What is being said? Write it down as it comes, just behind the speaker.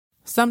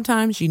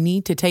Sometimes you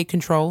need to take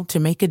control to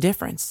make a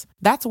difference.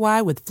 That's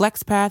why with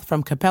FlexPath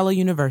from Capella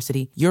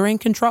University, you're in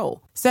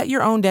control. Set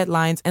your own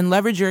deadlines and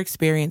leverage your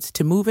experience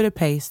to move at a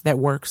pace that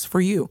works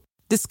for you.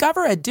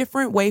 Discover a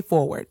different way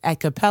forward at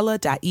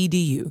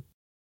capella.edu.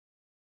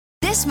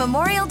 This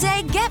Memorial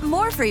Day, get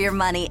more for your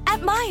money at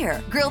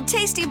Meijer. Grilled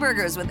tasty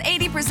burgers with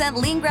 80%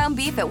 lean ground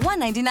beef at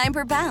 $1.99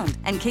 per pound.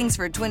 And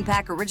Kingsford Twin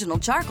Pack Original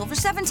Charcoal for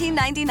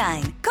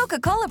 $17.99.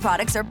 Coca-Cola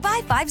products are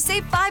buy 5,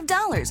 save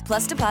 $5,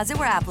 plus deposit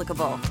where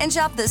applicable. And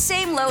shop the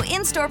same low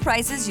in-store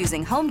prices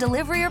using home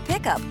delivery or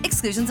pickup.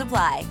 Exclusions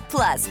apply.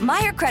 Plus,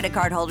 Meijer credit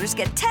card holders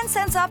get 10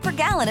 cents off per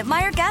gallon at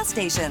Meijer gas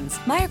stations.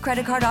 Meijer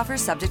credit card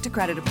offers subject to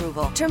credit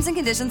approval. Terms and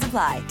conditions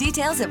apply.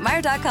 Details at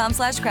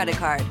Meijer.com/credit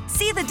card.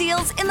 See the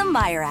deals in the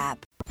Meijer app.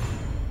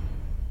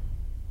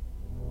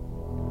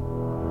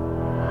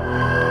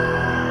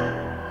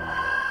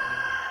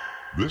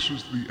 This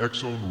is the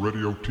X-Zone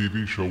Radio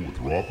TV show with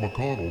Rob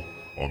McConnell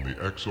on the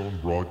X-Zone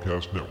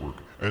Broadcast Network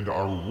and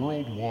our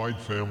worldwide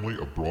family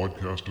of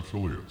broadcast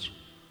affiliates.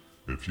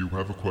 If you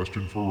have a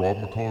question for Rob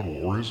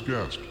McConnell or his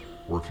guest,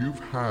 or if you've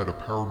had a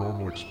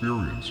paranormal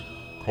experience,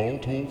 call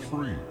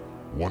toll-free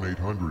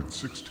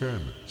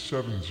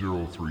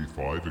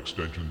 1-800-610-7035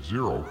 extension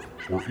 0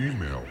 or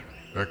email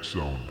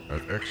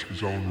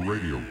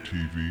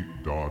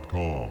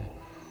xzone@xzoneradiotv.com.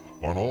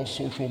 On all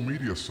social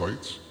media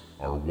sites,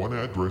 our one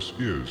address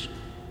is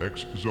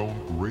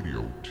X-Zone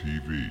Radio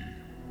TV.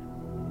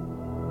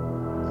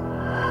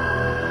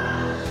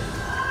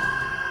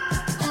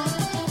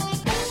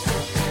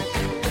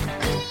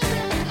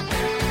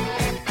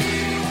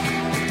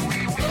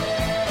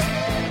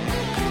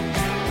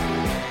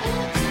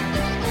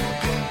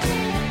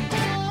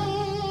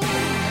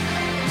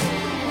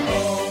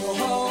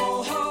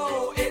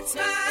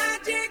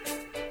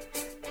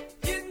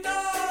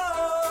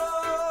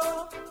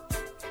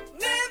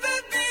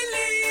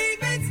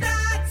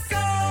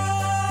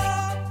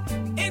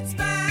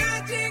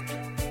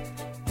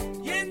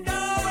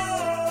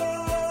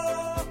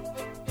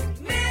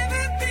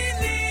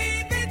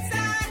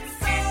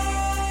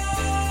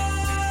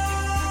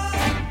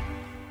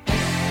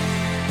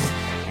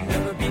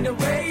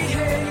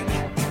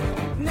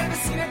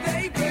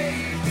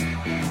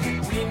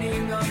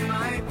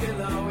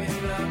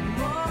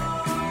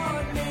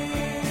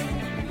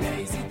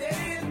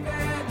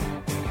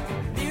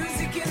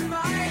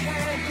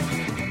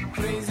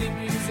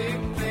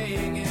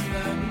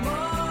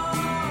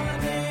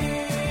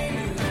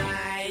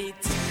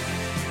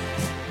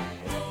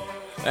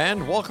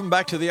 And welcome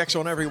back to the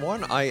X-Zone,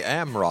 everyone. I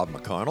am Rob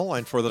McConnell,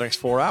 and for the next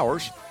 4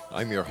 hours,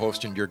 I'm your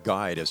host and your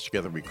guide as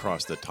together we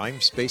cross the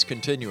time-space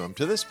continuum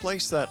to this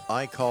place that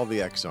I call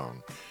the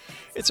X-Zone.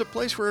 It's a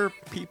place where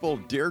people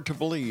dare to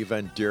believe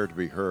and dare to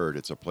be heard.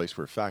 It's a place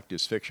where fact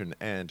is fiction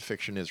and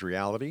fiction is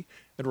reality.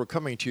 And we're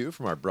coming to you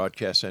from our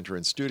broadcast center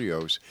and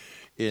studios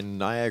in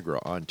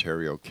Niagara,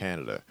 Ontario,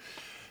 Canada.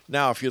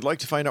 Now, if you'd like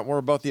to find out more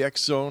about the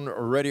X-Zone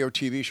Radio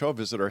TV show,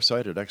 visit our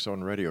site at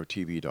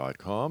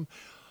xzoneradiotv.com.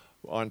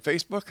 On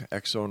Facebook,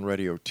 X-Zone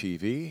Radio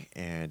TV,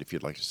 and if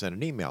you'd like to send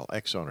an email,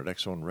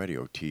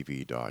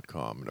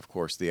 xzone@xzoneradiotv.com. And of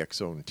course, the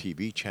X-Zone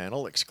TV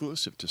channel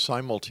exclusive to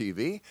Simul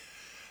TV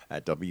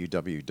at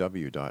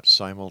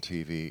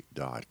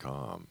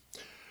www.simultv.com.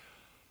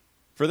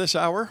 For this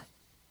hour,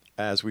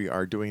 as we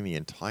are doing the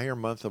entire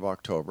month of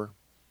October,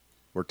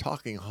 we're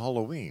talking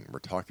Halloween. We're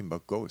talking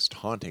about ghosts,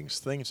 hauntings,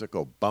 things that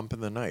go bump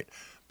in the night.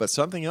 But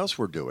something else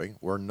we're doing,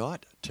 we're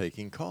not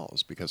taking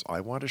calls because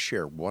I want to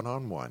share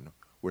one-on-one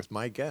with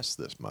my guests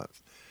this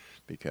month,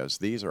 because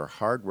these are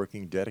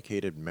hardworking,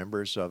 dedicated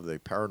members of the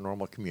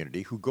paranormal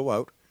community who go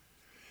out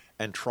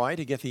and try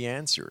to get the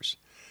answers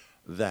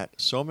that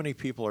so many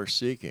people are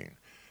seeking,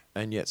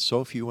 and yet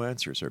so few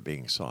answers are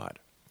being sought.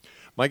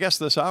 My guest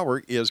this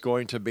hour is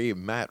going to be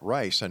Matt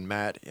Rice, and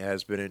Matt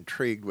has been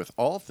intrigued with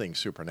all things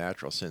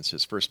supernatural since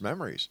his first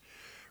memories.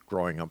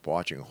 Growing up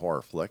watching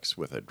horror flicks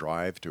with a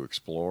drive to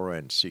explore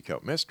and seek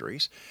out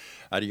mysteries,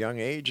 at a young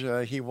age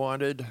he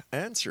wanted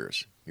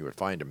answers. He would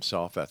find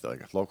himself at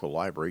the local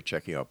library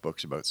checking out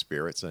books about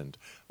spirits and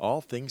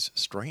all things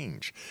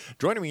strange.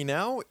 Joining me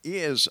now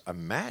is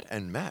Matt,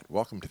 and Matt,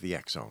 welcome to the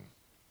X-Zone.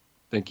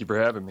 Thank you for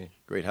having me.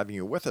 Great having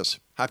you with us.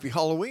 Happy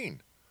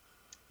Halloween.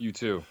 You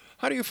too.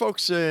 How do you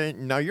folks,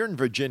 now you're in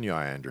Virginia,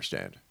 I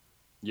understand.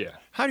 Yeah.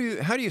 How do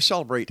you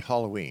celebrate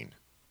Halloween?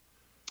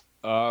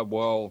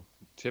 Well,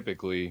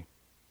 typically,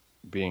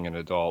 being an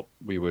adult,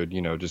 we would,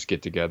 just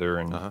get together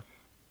and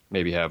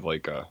maybe have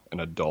like an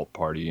adult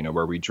party,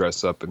 where we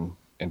dress up and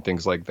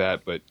things like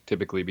that. But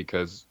typically,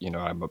 because,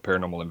 I'm a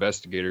paranormal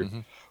investigator,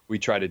 we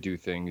try to do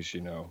things,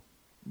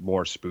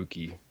 more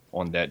spooky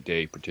on that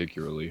day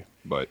particularly.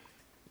 But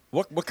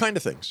what kind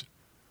of things?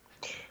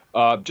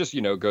 Just,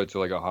 go to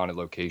like a haunted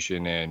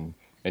location and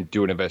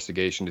do an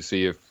investigation to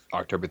see if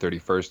October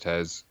 31st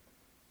has,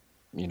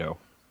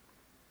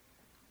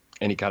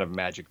 any kind of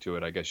magic to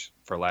it, I guess,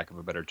 for lack of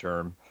a better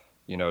term,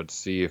 to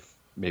see if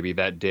maybe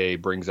that day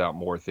brings out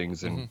more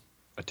things than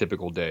a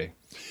typical day.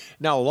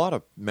 Now, a lot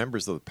of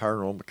members of the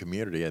paranormal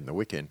community and the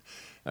Wiccan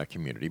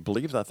community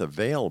believe that the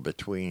veil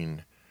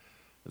between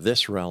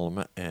this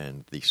realm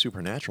and the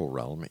supernatural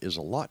realm is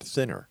a lot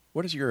thinner.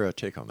 What is your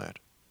take on that?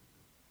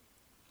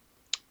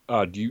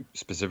 Do you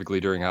specifically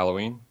during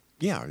Halloween?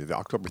 Yeah, the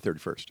October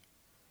 31st.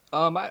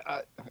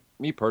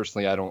 Me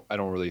personally, I don't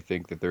really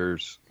think that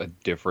there's a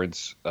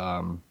difference,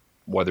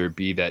 whether it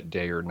be that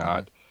day or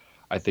not.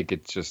 I think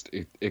it's just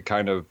it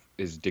kind of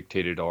is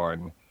dictated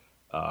on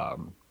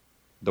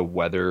the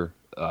weather,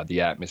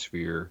 the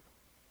atmosphere,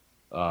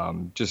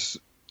 just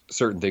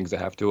certain things that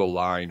have to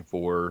align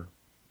for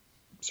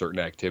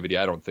certain activity.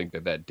 I don't think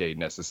that day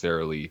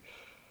necessarily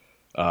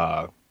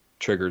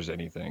triggers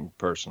anything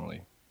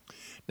personally.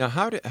 Now,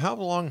 how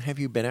long have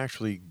you been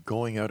actually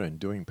going out and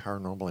doing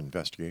paranormal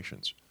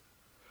investigations?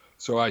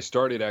 So I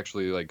started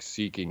actually like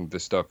seeking the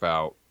stuff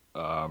out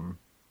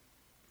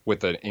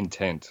with an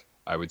intent,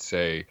 I would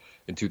say,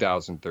 in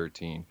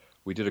 2013.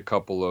 We did a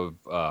couple of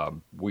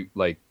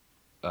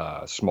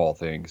small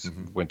things.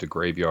 Mm-hmm. Went to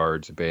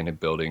graveyards, abandoned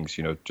buildings,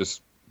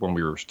 just when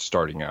we were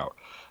starting out.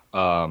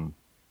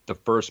 The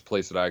first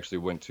place that I actually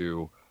went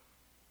to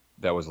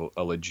that was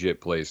a legit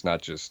place,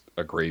 not just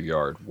a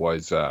graveyard,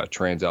 was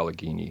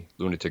Trans-Allegheny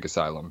Lunatic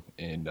Asylum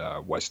in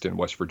Weston,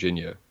 West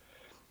Virginia.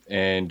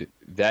 And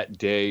that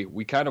day,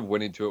 we kind of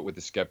went into it with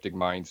a skeptic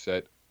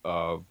mindset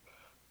of,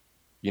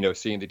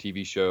 seeing the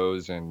TV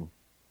shows and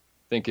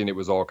thinking it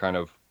was all kind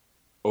of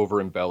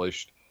over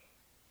embellished.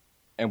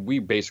 And we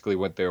basically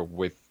went there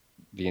with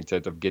the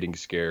intent of getting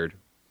scared,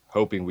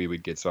 hoping we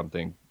would get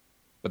something.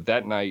 But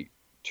that night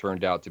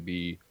turned out to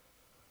be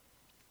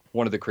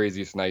one of the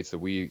craziest nights that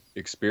we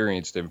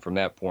experienced. And from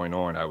that point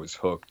on, I was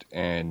hooked,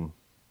 and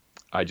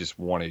I just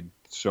wanted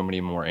so many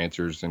more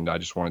answers, and I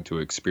just wanted to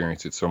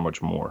experience it so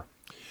much more.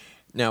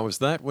 Now, was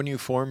that when you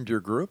formed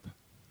your group?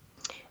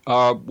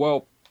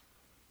 Well,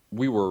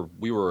 we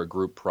were a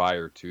group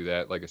prior to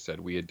that. Like I said,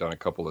 we had done a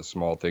couple of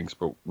small things,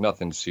 but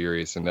nothing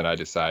serious. And then I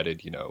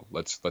decided,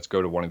 let's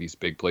go to one of these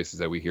big places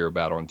that we hear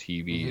about on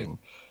TV, mm-hmm.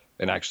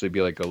 and actually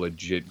be like a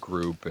legit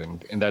group.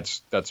 And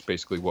that's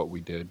basically what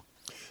we did.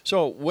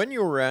 So when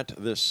you were at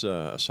this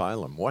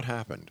asylum, what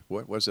happened?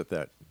 What was it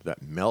that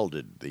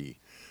melded the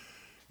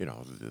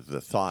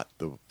thought,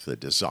 the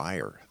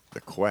desire,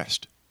 the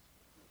quest?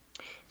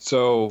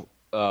 So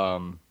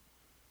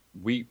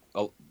we,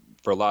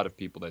 for a lot of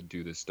people that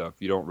do this stuff,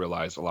 you don't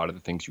realize a lot of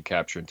the things you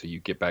capture until you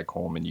get back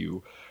home and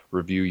you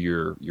review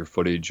your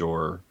footage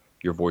or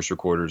your voice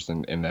recorders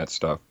and that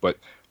stuff. But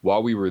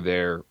while we were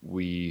there,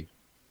 we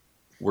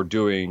were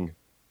doing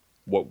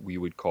what we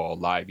would call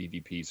live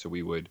EVP. So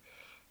we would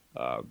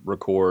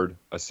record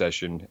a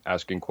session,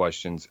 asking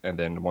questions, and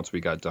then once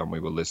we got done, we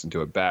would listen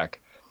to it back.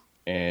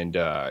 And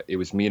it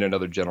was me and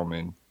another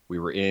gentleman. We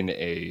were in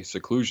a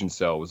seclusion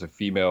cell. It was a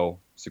female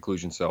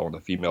seclusion cell on the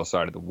female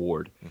side of the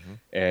ward. Mm-hmm.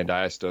 And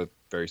I asked a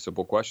very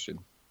simple question.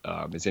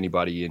 Is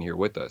anybody in here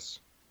with us?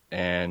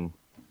 And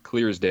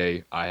clear as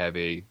day, I have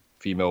a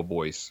female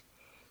voice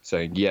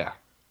saying, yeah.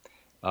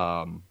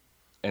 And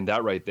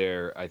that right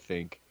there, I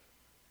think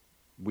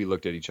we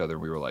looked at each other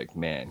and we were like,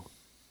 man,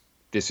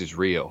 this is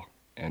real.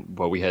 And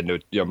we had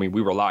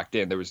we were locked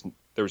in. There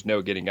was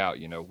no getting out.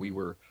 We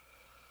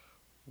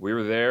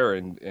were there,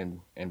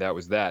 and that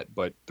was that.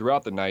 But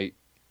throughout the night,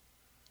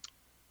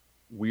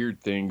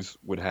 weird things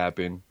would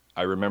happen.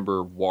 I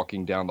remember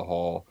walking down the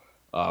hall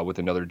with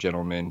another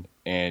gentleman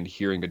and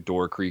hearing a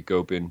door creak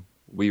open.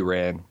 We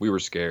ran. We were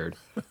scared.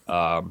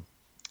 And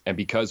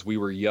because we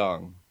were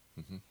young,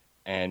 mm-hmm.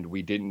 and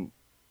we didn't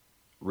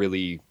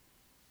really,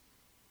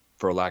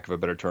 for lack of a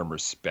better term,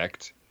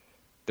 respect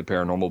the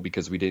paranormal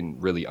because we didn't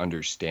really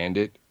understand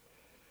it,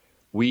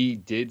 we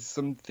did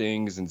some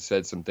things and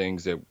said some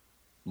things that,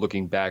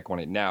 looking back on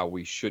it now,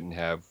 we shouldn't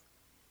have.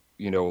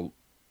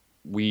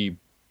 We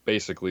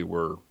basically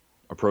were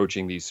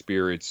approaching these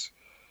spirits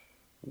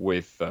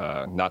with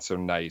not so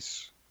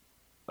nice,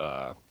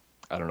 I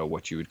don't know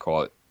what you would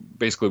call it.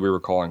 Basically, we were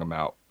calling them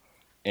out.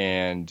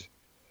 And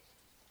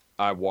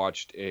I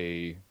watched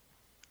a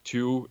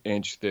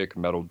 2-inch thick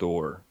metal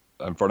door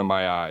in front of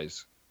my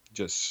eyes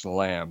just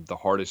slam, the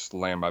hardest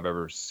slam I've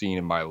ever seen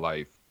in my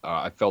life.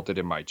 I felt it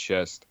in my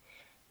chest.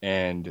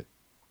 And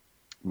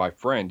my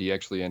friend, he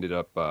actually ended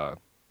up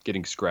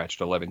getting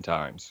scratched 11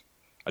 times.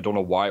 I don't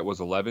know why it was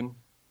 11,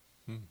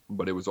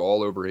 but it was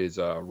all over his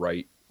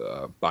right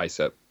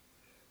bicep.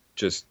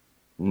 Just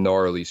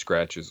gnarly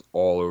scratches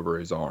all over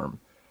his arm.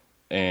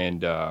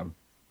 And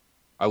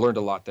I learned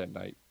a lot that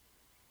night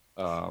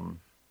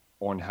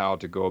on how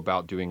to go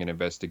about doing an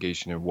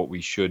investigation and what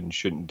we should and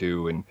shouldn't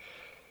do. And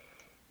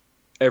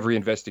every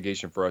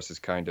investigation for us is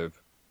kind of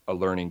a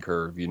learning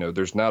curve.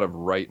 There's not a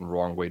right and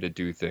wrong way to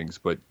do things,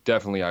 but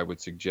definitely I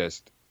would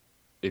suggest,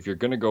 if you're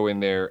going to go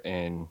in there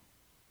and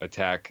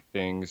attack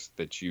things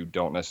that you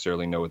don't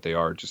necessarily know what they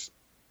are, just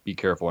be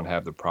careful and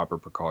have the proper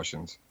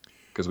precautions,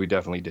 because we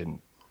definitely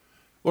didn't.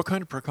 What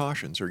kind of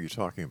precautions are you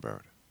talking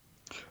about?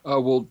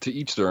 Well, to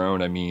each their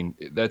own. I mean,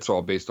 that's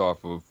all based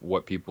off of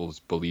what people's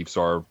beliefs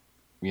are.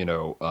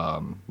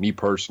 Me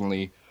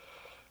personally,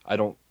 I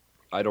don't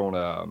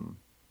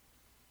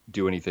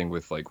do anything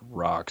with like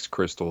rocks,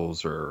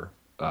 crystals, or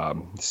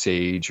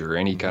sage, or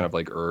any kind of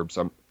like herbs.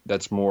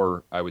 that's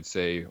more, I would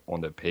say,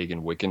 on the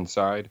pagan Wiccan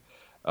side.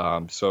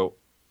 So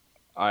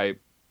I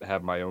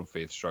have my own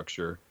faith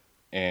structure,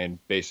 and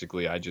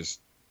basically I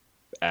just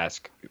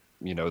ask,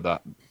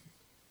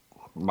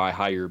 my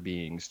higher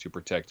beings to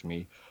protect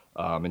me,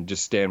 and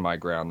just stand my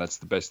ground. That's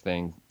the best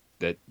thing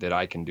that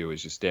I can do,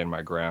 is just stand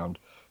my ground,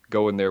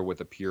 go in there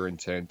with a pure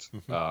intent,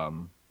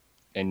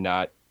 and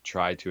not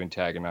try to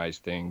antagonize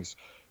things,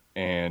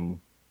 and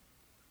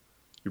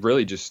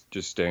really just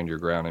stand your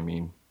ground. I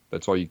mean,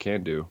 that's all you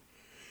can do.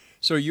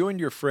 So you and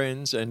your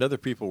friends and other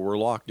people were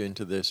locked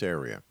into this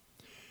area.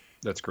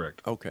 That's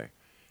correct. Okay.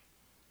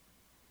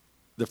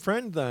 The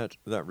friend that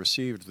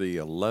received the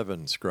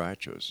 11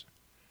 scratches,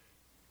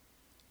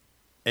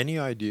 any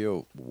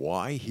idea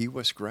why he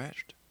was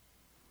scratched?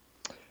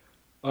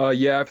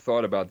 Yeah, I've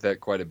thought about that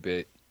quite a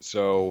bit.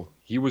 So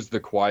he was the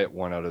quiet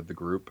one out of the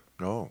group,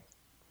 Oh.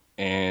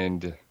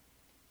 and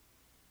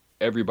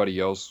everybody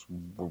else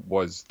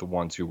was the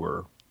ones who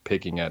were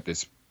picking at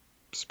this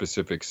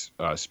specific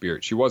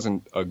spirit. She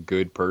wasn't a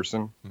good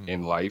person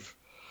in life,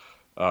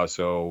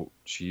 so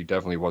she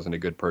definitely wasn't a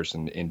good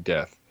person in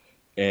death.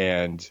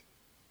 And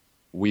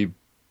we,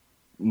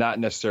 not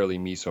necessarily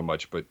me so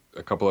much, but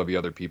a couple of the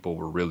other people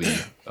were really,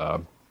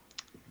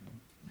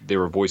 they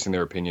were voicing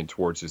their opinion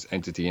towards this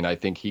entity. And I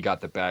think he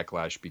got the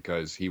backlash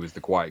because he was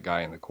the quiet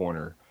guy in the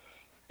corner.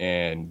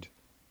 And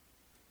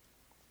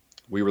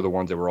we were the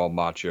ones that were all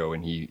macho,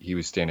 and he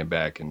was standing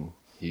back, and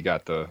he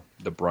got the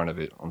brunt of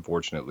it,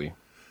 unfortunately.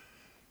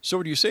 So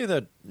would you say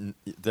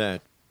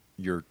that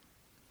your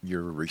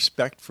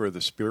respect for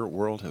the spirit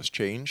world has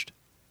changed?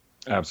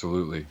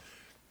 Absolutely.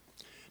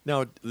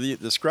 Now,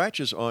 the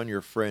scratches on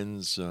your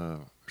friend's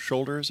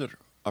shoulders or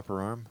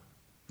upper arm,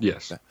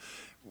 Yes.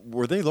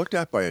 were they looked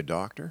at by a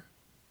doctor?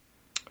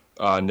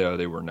 No,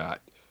 they were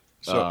not.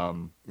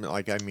 So,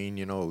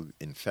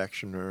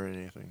 infection or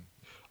anything?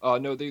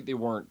 No, they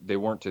weren't. They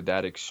weren't to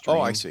that extreme.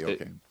 Oh, I see.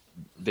 Okay.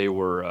 They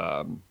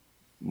were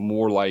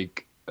more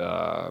like.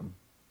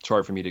 It's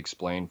hard for me to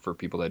explain for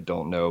people that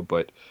don't know,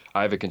 but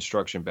I have a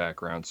construction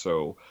background.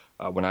 So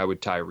when I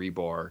would tie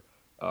rebar,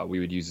 we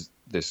would use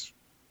this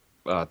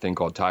thing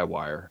called tie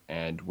wire,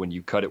 and when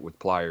you cut it with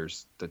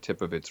pliers, the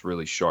tip of it's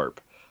really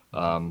sharp,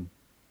 and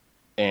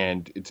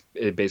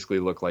it basically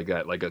looked like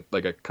that, like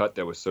a cut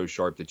that was so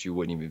sharp that you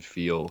wouldn't even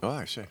feel. Oh,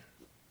 I see.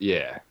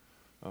 Yeah.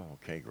 Oh,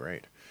 okay,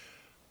 great.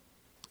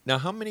 Now,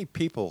 how many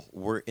people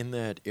were in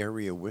that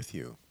area with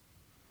you?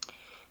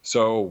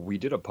 So we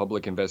did a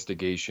public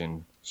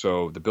investigation.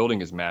 So the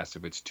building is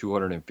massive. It's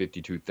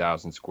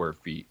 252,000 square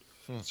feet.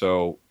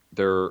 So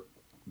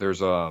there's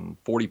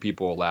 40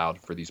 people allowed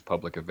for these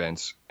public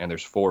events, and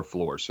there's 4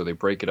 floors. So they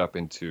break it up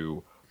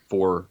into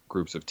 4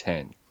 groups of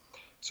 10.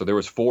 So there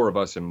was 4 of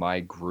us in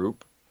my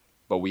group,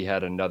 but we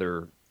had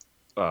another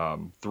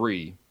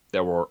 3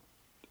 that were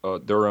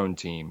their own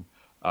team.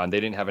 They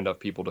didn't have enough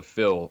people to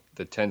fill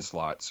the 10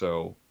 slot.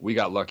 So we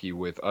got lucky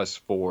with us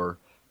 4,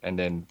 and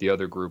then the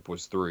other group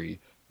was 3.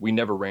 We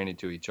never ran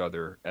into each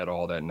other at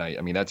all that night.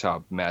 I mean, that's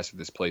how massive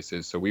this place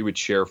is. So we would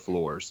share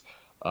floors.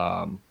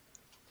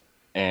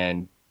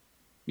 And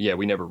yeah,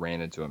 we never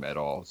ran into them at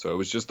all. So it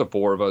was just the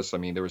 4 of us. I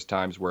mean, there was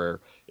times where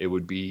it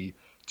would be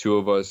 2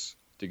 of us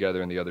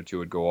together and the other 2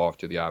 would go off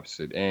to the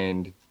opposite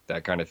end,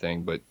 that kind of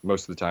thing. But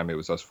most of the time it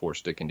was us 4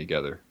 sticking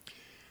together.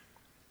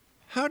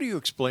 How do you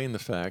explain the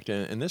fact,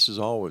 and this has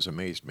always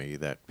amazed me,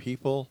 that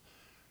people,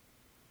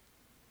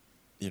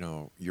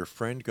 your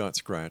friend got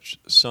scratched,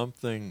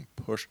 something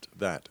pushed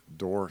that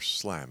door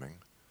slamming,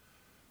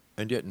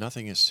 and yet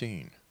nothing is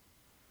seen?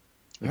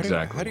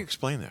 Exactly. How do you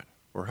explain that?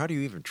 Or how do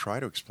you even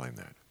try to explain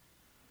that?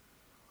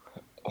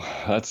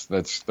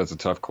 That's a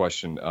tough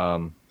question.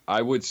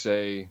 I would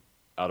say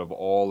out of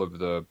all of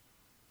the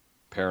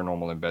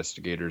paranormal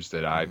investigators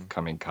that I've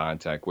come in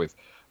contact with,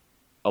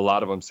 a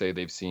lot of them say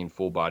they've seen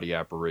full body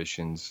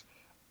apparitions.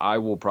 I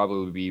will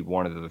probably be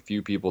one of the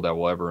few people that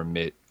will ever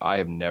admit I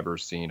have never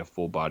seen a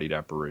full bodied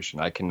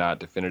apparition. I cannot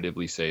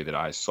definitively say that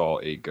I saw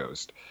a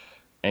ghost.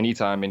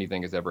 Anytime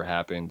anything has ever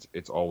happened,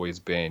 it's always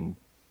been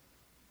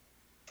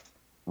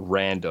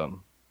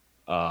random.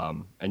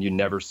 And you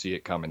never see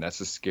it coming. That's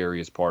the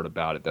scariest part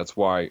about it. That's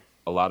why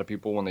a lot of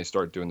people, when they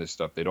start doing this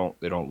stuff, they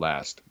don't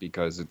last,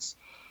 because it's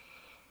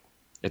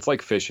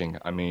like fishing.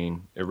 I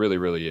mean, it really,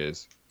 really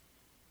is.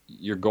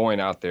 You're going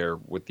out there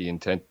with the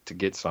intent to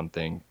get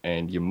something,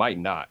 and you might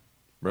not.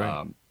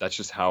 Right. That's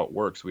just how it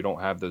works. We don't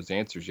have those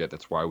answers yet.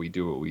 That's why we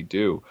do what we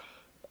do.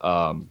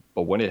 But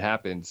when it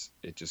happens,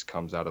 it just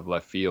comes out of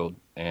left field,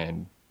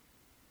 and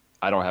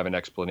I don't have an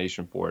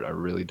explanation for it. I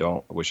really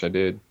don't. I wish I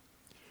did.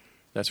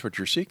 That's what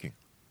you're seeking.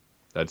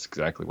 That's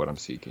exactly what I'm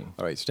seeking.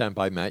 All right, stand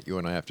by, Matt. You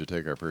and I have to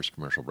take our first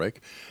commercial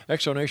break.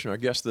 Exonation, our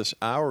guest this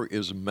hour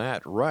is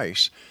Matt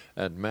Rice,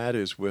 and Matt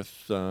is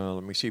with,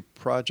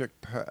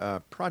 Project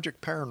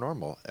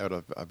Paranormal out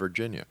of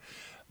Virginia.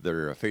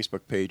 Their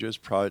Facebook page is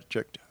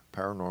Project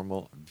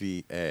Paranormal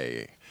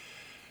VA.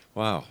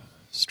 Wow,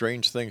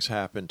 strange things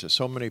happen to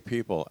so many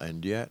people,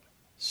 and yet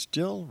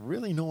still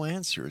really no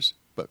answers.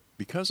 But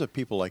because of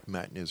people like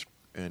Matt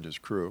and his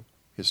crew,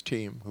 his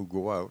team, who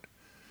go out,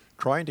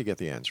 trying to get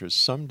the answers.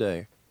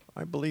 Someday,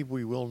 I believe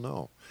we will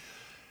know.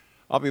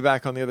 I'll be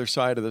back on the other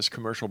side of this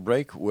commercial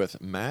break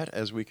with Matt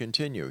as we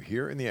continue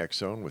here in the X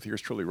Zone with yours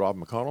truly, Rob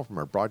McConnell, from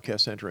our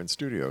broadcast center and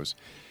studios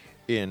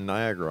in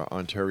Niagara,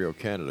 Ontario,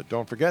 Canada.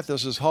 Don't forget,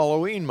 this is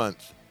Halloween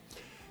month.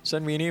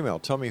 Send me an email.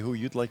 Tell me who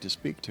you'd like to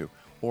speak to.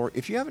 Or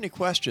if you have any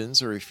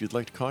questions or if you'd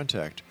like to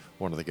contact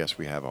one of the guests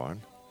we have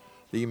on,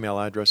 the email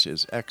address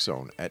is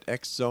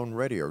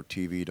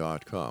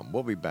xzone@xzoneradiotv.com.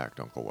 We'll be back.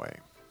 Don't go away.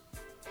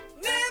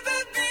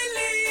 Never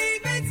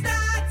believe it's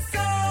not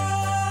so.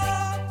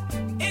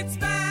 It's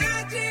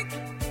magic,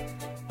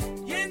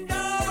 you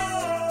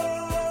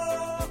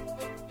know.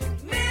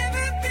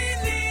 Never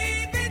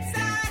believe it's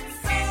not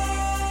so.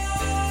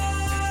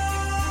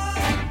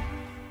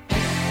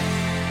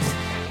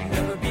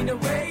 Never been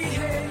away,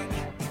 hey.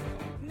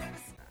 Never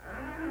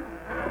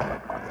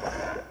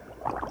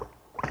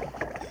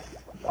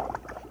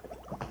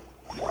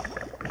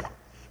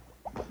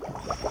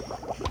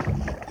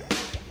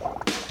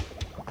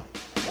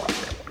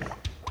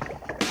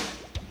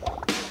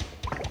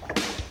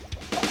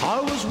I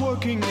was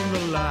working in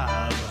the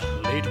lab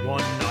late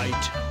one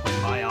night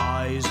when my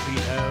eyes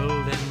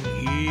beheld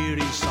an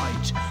eerie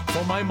sight.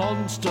 For my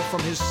monster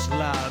from his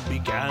slab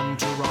began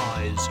to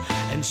rise,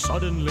 and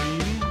suddenly,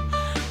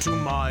 to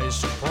my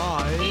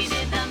surprise, He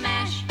did the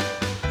mash,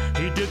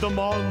 he did the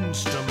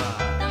monster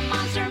mash. the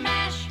monster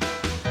mash.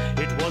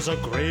 It was a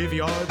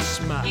graveyard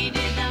smash. He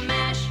did the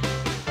mash,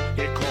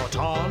 It caught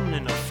on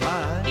in a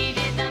flash. he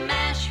did the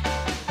mash.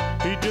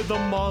 He did the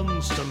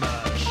monster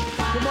mash.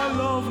 From my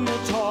love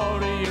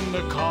Notari in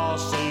the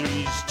castle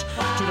east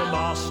to the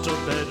master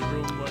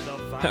bedroom where the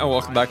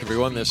Welcome back,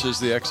 everyone. This is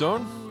the X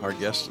Zone. Our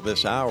guest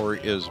this hour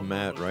is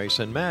Matt Rice.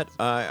 And Matt,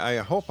 I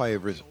hope I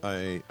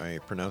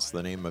pronounced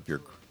the name of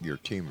your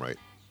team right.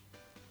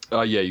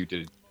 Yeah, you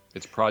did.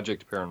 It's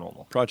Project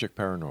Paranormal. Project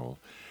Paranormal.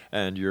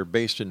 And you're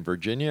based in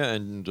Virginia.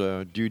 And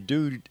do you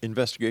do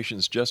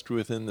investigations just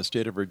within the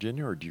state of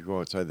Virginia, or do you go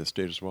outside the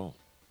state as well?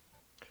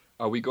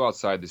 We go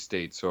outside the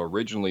state. So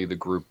originally the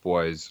group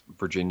was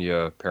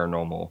Virginia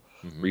Paranormal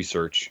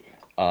Research.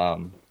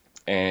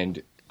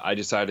 And I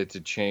decided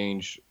to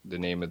change the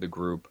name of the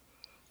group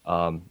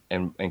and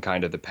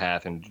kind of the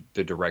path and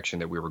the direction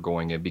that we were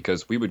going in,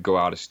 because we would go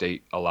out of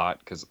state a lot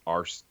because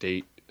our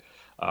state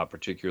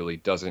particularly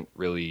doesn't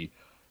really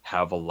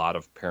have a lot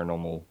of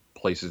paranormal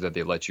places that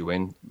they let you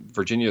in.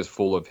 Virginia is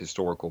full of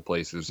historical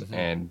places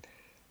and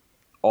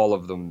all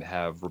of them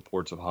have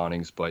reports of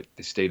hauntings, but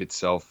the state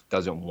itself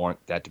doesn't want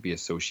that to be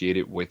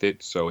associated with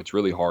it. So it's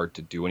really hard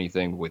to do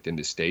anything within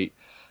the state.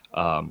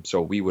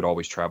 So we would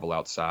always travel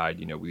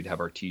outside, we'd have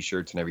our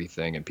T-shirts and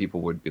everything, and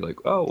people would be like,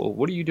 oh, well,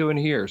 what are you doing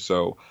here?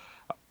 So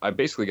I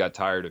basically got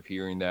tired of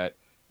hearing that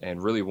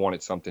and really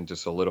wanted something to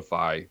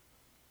solidify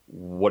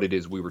what it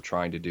is we were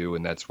trying to do.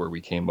 And that's where we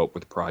came up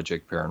with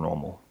Project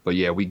Paranormal. But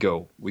yeah, we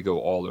go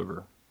all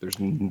over. There's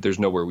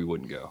nowhere we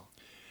wouldn't go.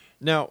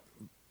 Now,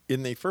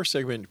 in the first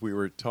segment, we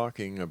were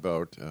talking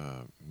about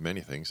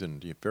many things,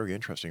 and very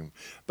interesting.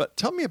 But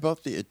tell me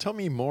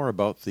more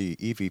about the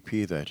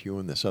EVP that you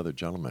and this other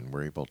gentleman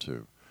were able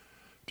to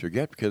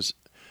get, because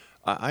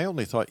I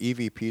only thought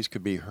EVPs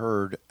could be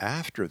heard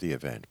after the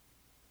event.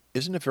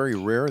 Isn't it very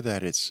rare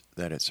that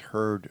it's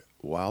heard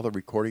while the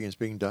recording is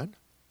being done?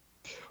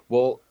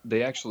 Well,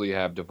 they actually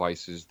have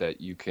devices that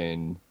you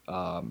can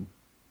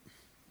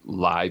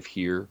live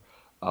hear.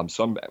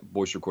 Some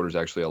voice recorders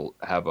actually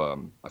have a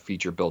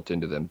feature built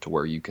into them to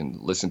where you can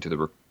listen to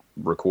the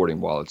recording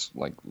while it's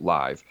like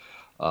live.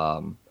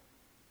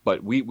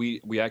 But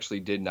we actually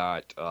did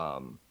not.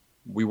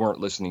 We weren't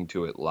listening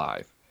to it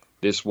live.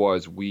 This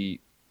was we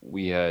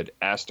had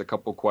asked a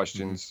couple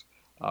questions.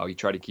 We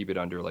tried to keep it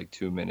under like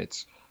 2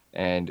 minutes,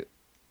 and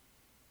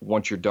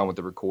once you're done with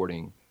the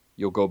recording,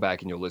 you'll go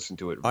back and you'll listen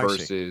to it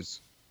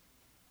versus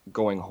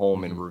going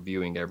home and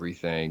reviewing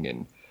everything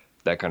and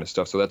that kind of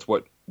stuff. So that's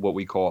what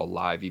we call a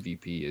live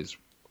EVP is.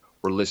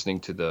 We're listening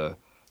to the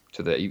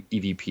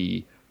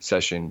EVP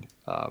session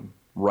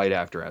right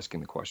after asking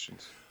the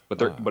questions.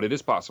 But it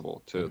is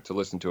possible to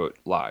listen to it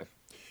live.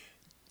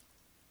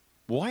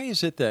 Why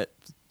is it that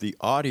the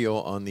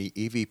audio on the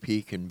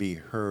EVP can be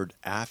heard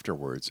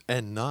afterwards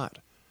and not,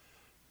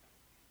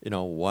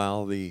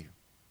 while the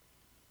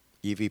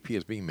EVP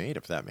is being made,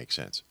 if that makes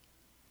sense?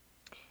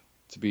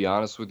 To be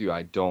honest with you,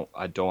 I don't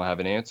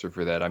have an answer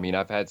for that. I mean,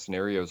 I've had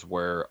scenarios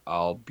where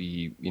I'll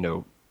be,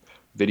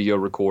 video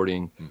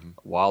recording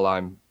while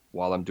I'm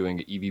doing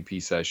an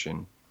EVP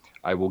session.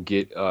 I will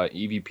get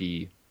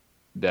EVP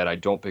that I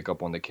don't pick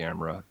up on the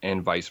camera,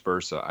 and vice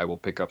versa. I will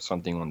pick up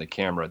something on the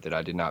camera that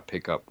I did not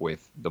pick up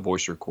with the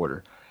voice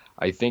recorder.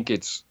 I think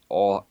it's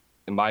all,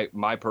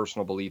 my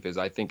personal belief is,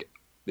 I think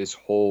this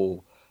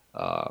whole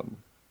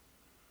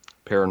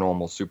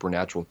paranormal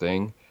supernatural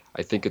thing,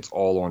 I think it's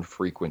all on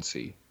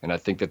frequency. And I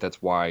think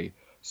that's why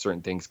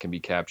certain things can be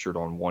captured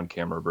on one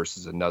camera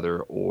versus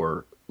another,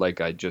 or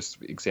like I just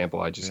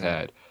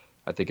had,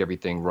 I think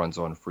everything runs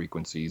on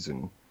frequencies,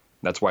 and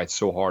that's why it's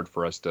so hard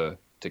for us to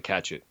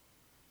catch it.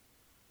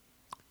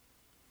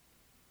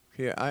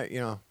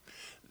 Yeah,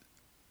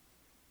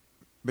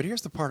 But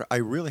here's the part I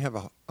really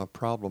have a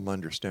problem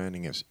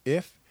understanding is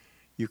if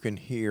you can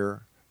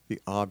hear the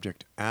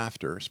object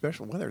after,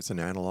 especially whether it's an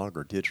analog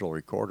or digital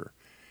recorder,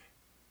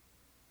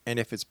 and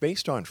if it's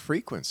based on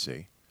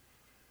frequency,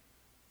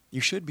 you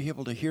should be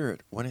able to hear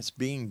it when it's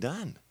being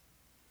done.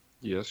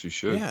 Yes, you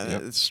should. Yeah,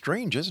 Yep. it's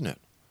strange, isn't it?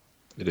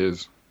 It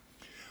is.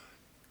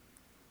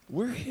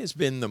 Where has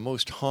been the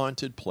most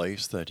haunted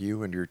place that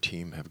you and your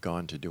team have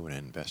gone to do an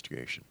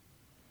investigation?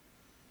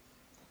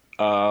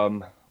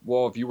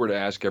 Well, if you were to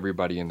ask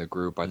everybody in the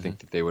group, I think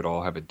that they would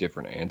all have a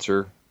different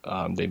answer.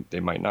 They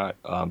might not.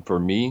 For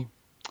me,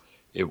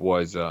 it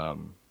was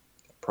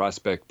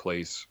Prospect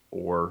Place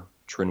or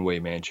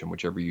Trinway Mansion,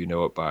 whichever you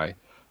know it by,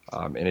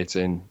 and it's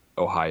in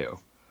Ohio.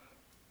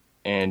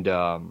 And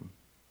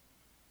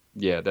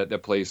yeah,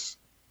 that place,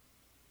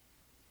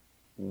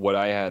 what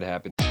I had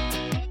happen.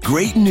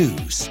 Great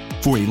news!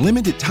 For a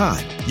limited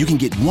time, you can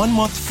get 1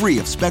 month free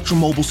of Spectrum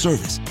Mobile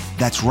service.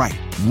 That's right,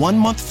 1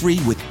 month free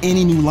with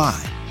any new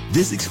line.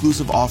 This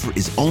exclusive offer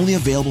is only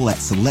available at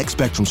select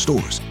Spectrum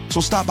stores, so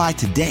stop by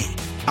today.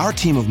 Our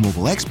team of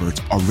mobile experts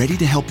are ready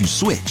to help you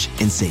switch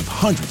and save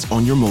hundreds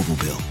on your mobile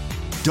bill.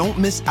 Don't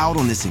miss out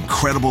on this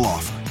incredible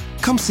offer.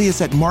 Come see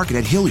us at Market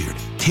at Hilliard,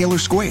 Taylor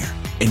Square,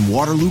 and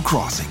Waterloo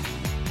Crossing.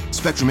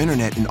 Spectrum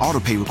Internet and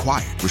autopay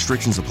required.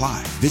 Restrictions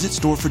apply. Visit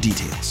store for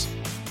details.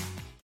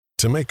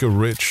 To make a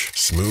rich,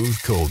 smooth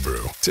cold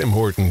brew, Tim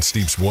Hortons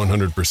steeps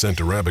 100%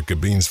 Arabica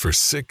beans for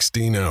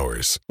 16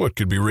 hours. What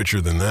could be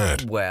richer than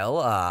that?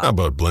 Well, How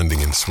about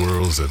blending in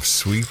swirls of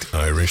sweet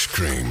Irish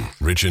cream?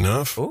 Rich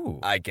enough? ooh,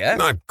 I guess.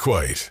 Not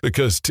quite,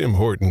 because Tim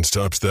Hortons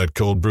tops that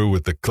cold brew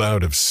with the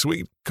cloud of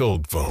sweet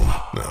cold foam.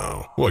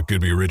 Now, what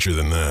could be richer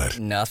than that?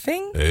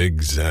 Nothing?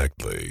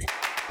 Exactly.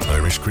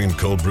 Irish cream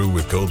cold brew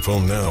with cold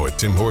foam now at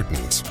Tim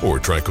Hortons. Or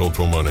try cold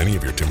foam on any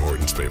of your Tim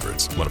Hortons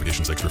favorites.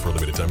 Modifications extra for a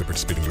limited time at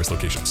participating U.S.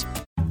 locations.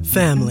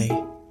 Family.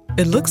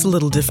 It looks a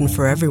little different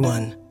for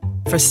everyone.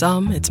 For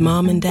some, it's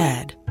mom and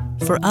dad.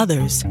 For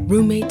others,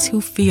 roommates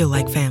who feel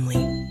like family.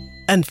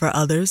 And for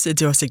others,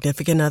 it's your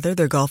significant other,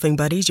 their golfing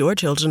buddies, your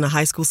children, a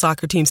high school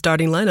soccer team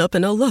starting lineup,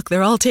 and oh look,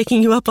 they're all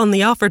taking you up on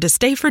the offer to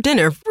stay for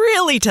dinner,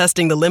 really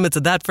testing the limits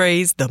of that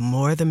phrase, the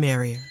more the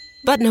merrier.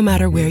 But no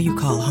matter where you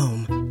call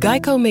home,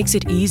 Geico makes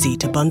it easy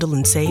to bundle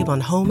and save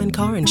on home and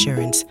car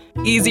insurance.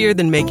 Easier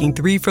than making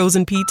 3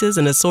 frozen pizzas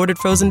and assorted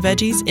frozen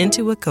veggies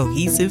into a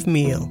cohesive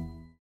meal.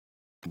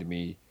 To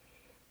me,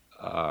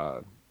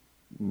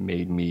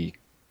 made me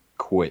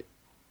quit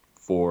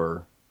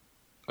for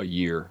a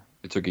year.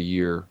 It took a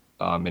year,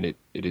 and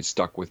it has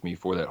stuck with me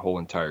for that whole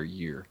entire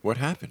year. What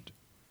happened?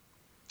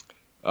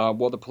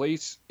 Well, the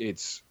place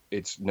it's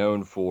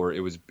known for it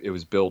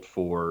was built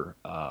for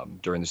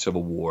during the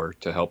Civil War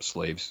to help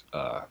slaves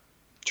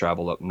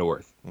travel up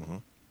north. Mm-hmm.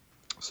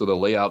 So the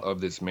layout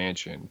of this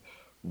mansion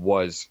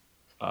was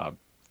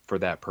for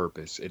that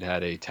purpose. It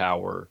had a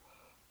tower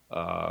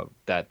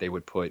that they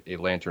would put a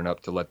lantern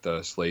up to let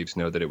the slaves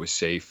know that it was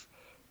safe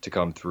to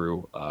come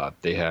through.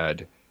 They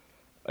had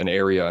an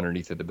area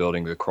underneath of the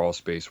building, the crawl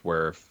space,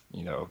 where if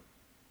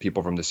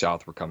people from the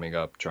South were coming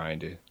up trying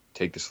to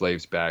take the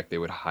slaves back, they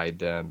would hide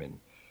them, and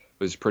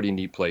it was a pretty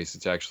neat place.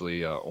 It's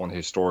actually on the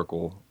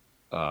Historical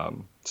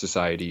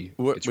Society.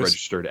 It's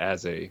registered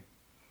as a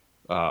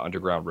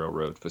Underground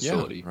Railroad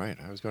facility. Yeah, right.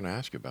 I was going to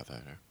ask you about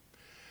that.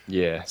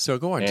 Yeah. So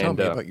go on, tell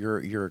me about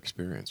your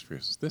experience,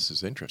 because this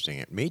is interesting.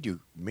 It made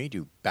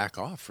you back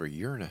off for a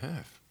year and a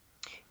half.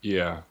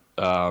 Yeah.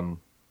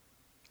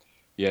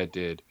 Yeah, it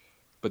did.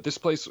 But this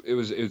place, it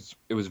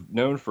was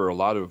known for a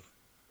lot of,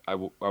 I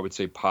would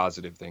say,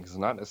 positive things,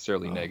 not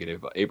necessarily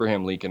negative.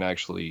 Abraham Lincoln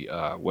actually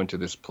went to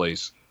this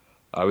place.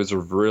 It was a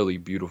really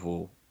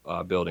beautiful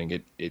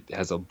building. It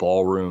has a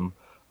ballroom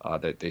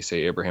that they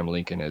say Abraham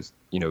Lincoln has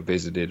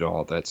visited, and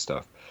all that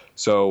stuff.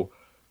 So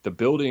the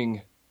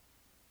building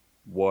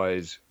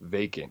was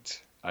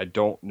vacant. I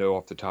don't know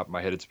off the top of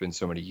my head. It's been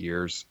so many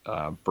years,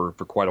 for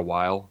quite a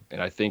while,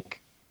 and I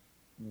think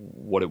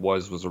what it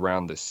was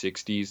around the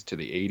 60s to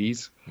the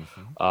 80s.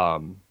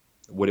 Mm-hmm.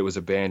 When it was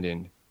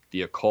abandoned,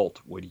 the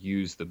occult would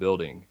use the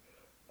building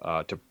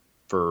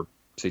for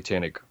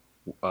satanic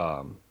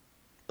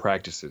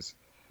practices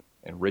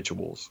and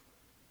rituals.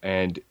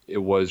 And it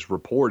was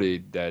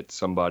reported that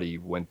somebody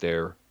went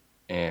there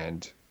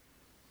and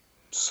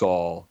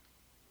saw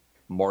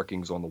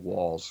markings on the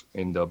walls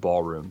in the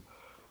ballroom,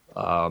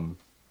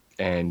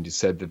 and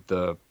said that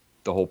the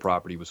whole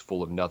property was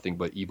full of nothing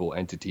but evil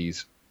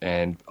entities.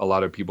 And a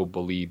lot of people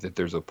believe that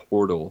there's a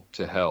portal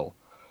to hell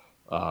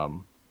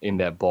in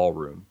that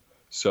ballroom.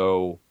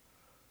 So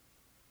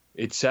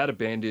it sat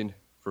abandoned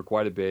for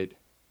quite a bit,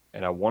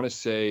 and I want to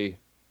say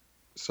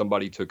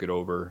somebody took it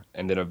over,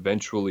 and then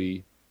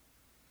eventually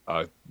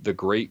the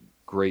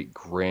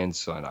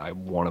great-great-grandson, I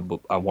want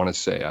to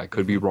say, I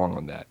could be wrong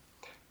on that,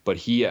 but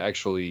he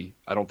actually,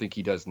 I don't think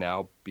he does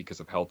now because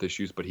of health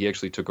issues, but he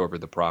actually took over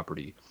the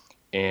property,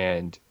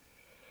 and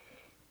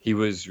he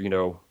was,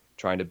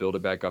 trying to build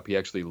it back up. He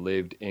actually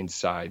lived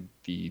inside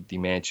the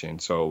mansion,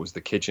 so it was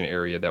the kitchen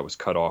area that was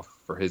cut off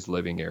for his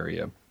living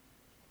area.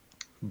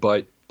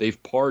 But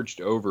they've parged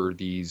over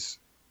these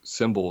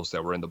symbols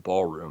that were in the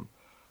ballroom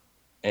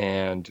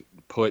and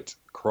put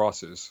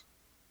crosses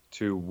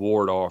to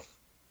ward off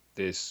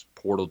this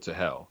portal to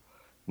hell.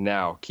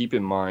 Now, keep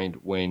in mind,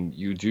 when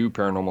you do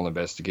paranormal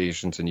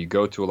investigations and you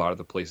go to a lot of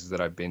the places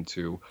that I've been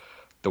to,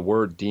 the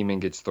word demon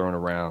gets thrown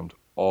around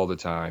all the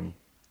time.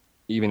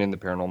 Even in the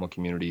paranormal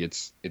community,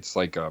 it's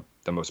like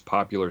the most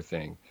popular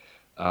thing.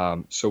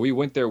 So we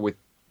went there with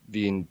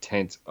the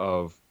intent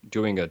of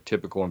doing a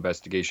typical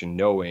investigation,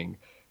 knowing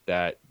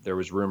that there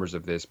was rumors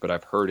of this, but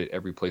I've heard it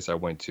every place I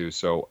went to,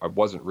 so I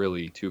wasn't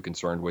really too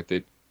concerned with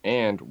it.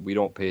 And we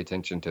don't pay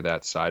attention to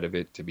that side of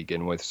it to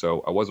begin with,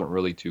 so I wasn't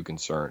really too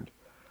concerned.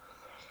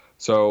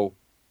 So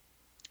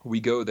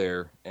we go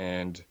there,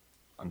 and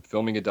I'm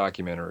filming a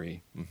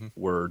documentary. Mm-hmm.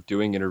 We're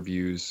doing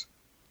interviews,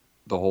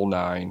 the whole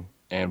nine.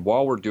 And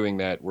while we're doing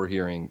that, we're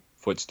hearing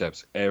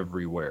footsteps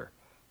everywhere.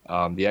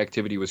 The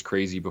activity was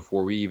crazy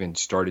before we even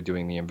started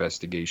doing the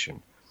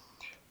investigation.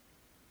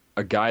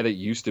 A guy that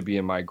used to be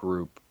in my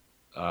group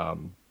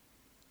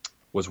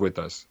was with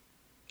us,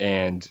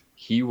 and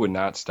he would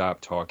not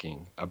stop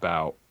talking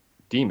about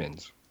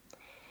demons.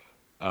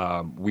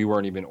 We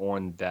weren't even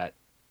on that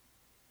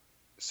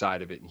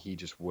side of it, and he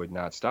just would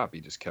not stop.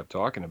 He just kept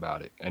talking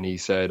about it. And he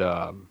said,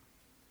 I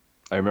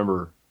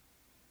remember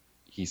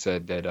he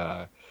said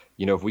that,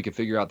 if we could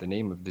figure out the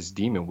name of this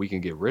demon, we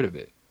can get rid of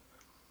it.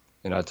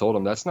 And I told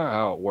him, that's not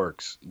how it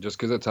works. Just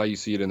because that's how you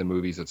see it in the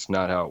movies, it's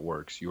not how it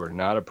works. You are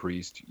not a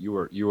priest. You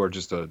are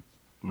just a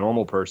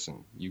normal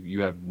person.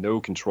 You have no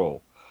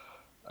control.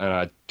 And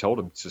I told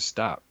him to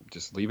stop.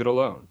 Just leave it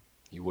alone.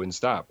 He wouldn't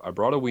stop. I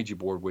brought a Ouija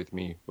board with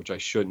me, which I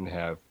shouldn't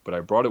have, but I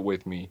brought it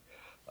with me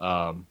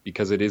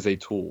because it is a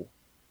tool.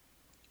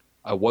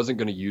 I wasn't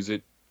going to use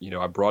it.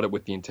 I brought it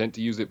with the intent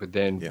to use it, but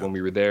then when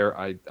we were there,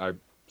 I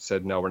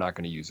said, no, we're not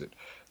going to use it.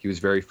 He was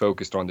very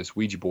focused on this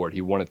Ouija board.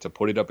 He wanted to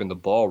put it up in the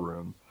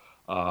ballroom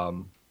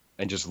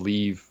and just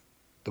leave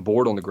the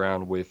board on the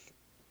ground with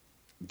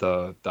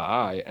the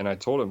eye. And I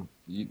told him,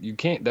 you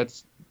can't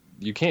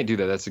do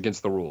that. That's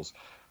against the rules.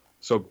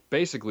 So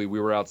basically we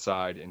were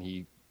outside, and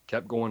he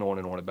kept going on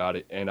and on about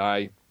it. And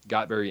I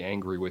got very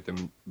angry with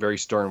him, very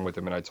stern with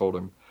him. And I told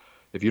him,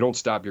 if you don't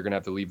stop, you're going to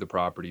have to leave the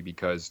property,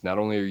 because not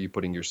only are you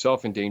putting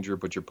yourself in danger,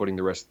 but you're putting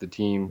the rest of the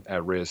team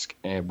at risk.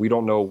 And we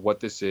don't know what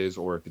this is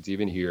or if it's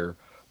even here,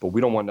 but we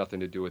don't want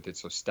nothing to do with it.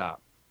 So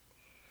stop.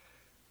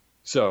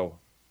 So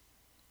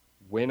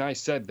when I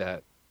said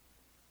that,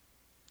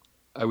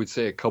 I would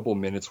say a couple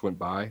minutes went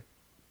by.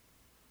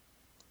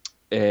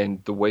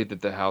 And the way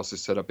that the house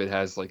is set up, it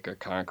has like a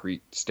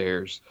concrete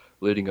stairs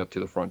leading up to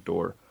the front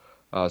door.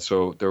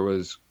 So there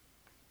was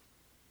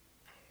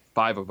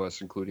 5 of us,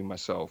 including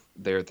myself,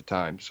 there at the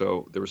time.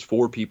 So there was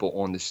 4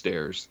 people on the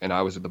stairs, and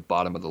I was at the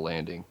bottom of the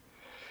landing.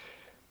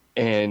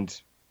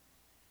 And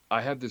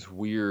I have this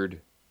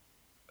weird,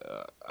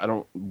 I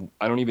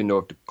don't even know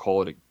if to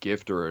call it a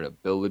gift or an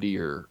ability,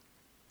 or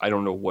I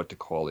don't know what to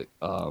call it.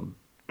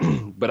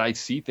 But I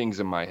see things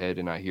in my head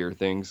and I hear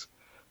things,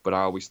 but I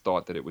always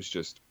thought that it was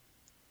just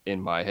in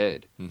my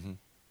head. Mm-hmm.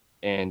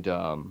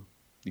 And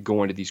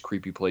going to these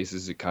creepy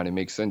places, it kind of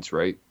makes sense,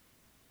 right?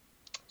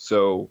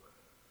 So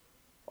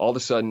all of a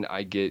sudden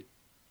I get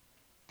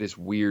this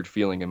weird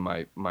feeling,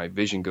 and my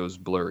vision goes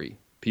blurry.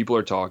 People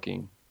are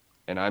talking,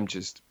 and I'm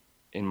just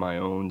in my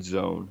own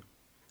zone.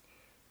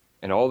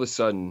 And all of a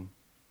sudden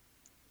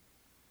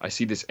I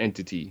see this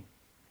entity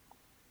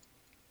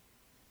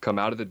come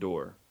out of the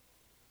door,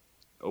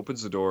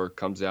 opens the door,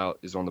 comes out,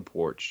 is on the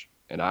porch,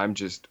 and I'm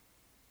just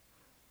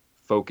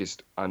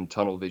focused on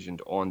tunnel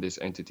visioned on this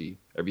entity.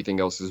 Everything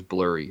else is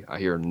blurry. I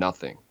hear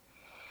nothing.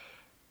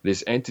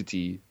 This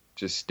entity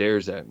just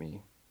stares at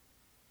me,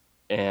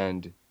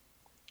 and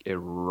it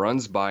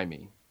runs by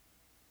me.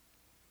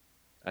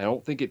 I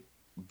don't think it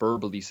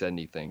verbally said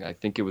anything. I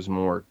think it was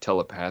more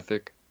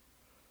telepathic.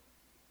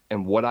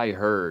 And what I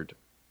heard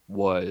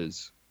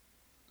was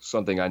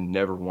something I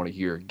never want to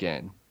hear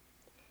again.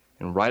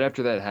 And right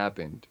after that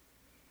happened,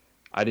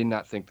 I did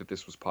not think that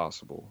this was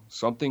possible.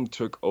 Something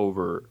took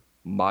over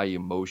my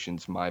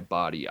emotions, my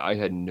body. I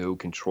had no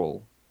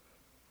control.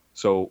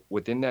 So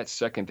within that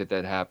second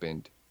that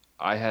happened,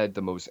 I had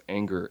the most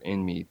anger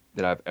in me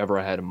that I've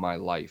ever had in my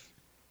life.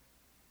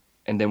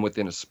 And then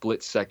within a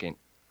split second,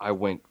 I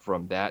went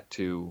from that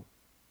to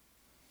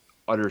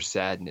utter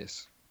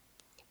sadness.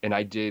 And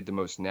I did the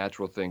most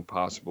natural thing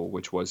possible,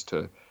 which was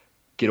to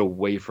get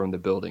away from the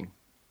building.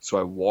 So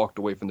I walked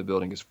away from the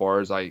building as far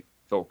as I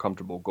felt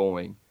comfortable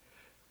going,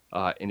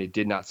 and it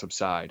did not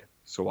subside.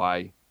 So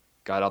I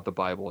got out the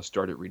Bible, I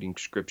started reading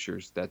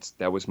scriptures.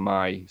 That was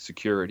my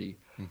security.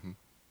 Mm-hmm.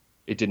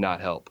 It did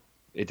not help.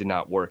 It did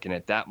not work. And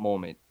at that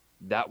moment,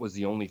 that was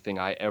the only thing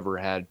I ever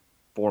had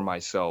for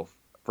myself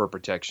for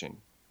protection.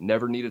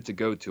 Never needed to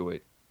go to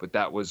it, but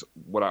that was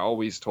what I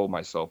always told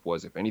myself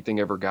was, if anything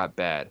ever got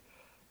bad,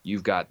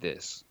 you've got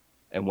this.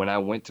 And when I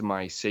went to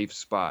my safe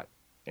spot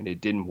and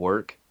it didn't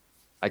work,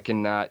 I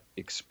cannot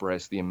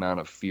express the amount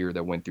of fear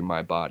that went through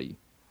my body,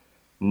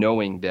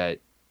 knowing that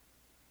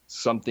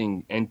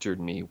something entered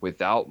me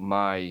without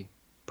my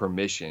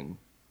permission,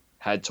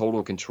 had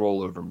total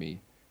control over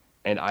me,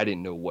 and I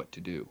didn't know what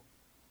to do.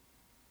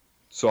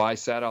 So I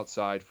sat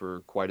outside for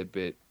quite a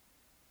bit,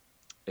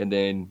 and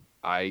then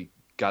I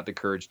got the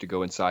courage to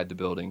go inside the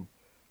building.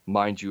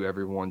 Mind you,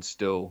 everyone's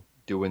still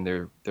doing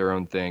their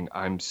own thing.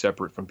 I'm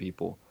separate from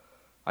people.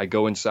 I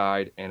go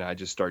inside and I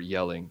just start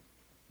yelling,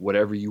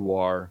 whatever you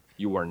are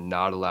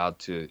not allowed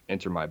to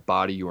enter my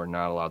body. You are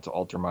not allowed to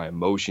alter my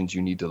emotions.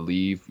 You need to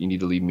leave. You need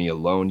to leave me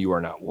alone. You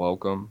are not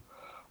welcome.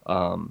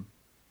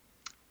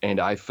 And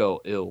I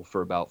felt ill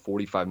for about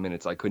 45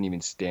 minutes. I couldn't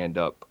even stand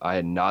up. I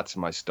had knots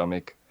in my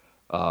stomach,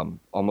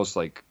 almost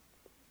like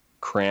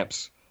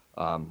cramps,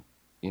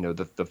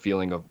 the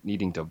feeling of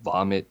needing to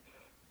vomit,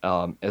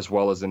 as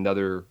well as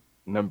another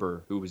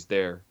member who was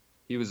there.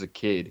 He was a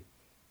kid.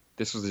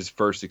 This was his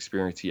first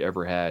experience he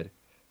ever had.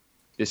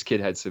 This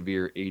kid had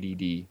severe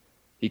ADD.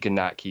 He could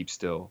not keep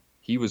still.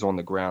 He was on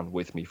the ground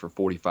with me for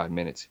 45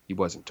 minutes. He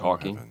wasn't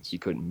talking. He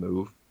couldn't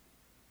move.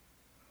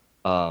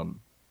 And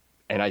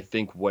I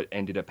think what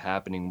ended up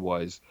happening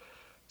was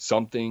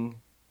something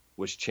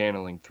was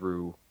channeling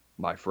through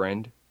my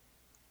friend.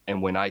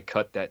 And when I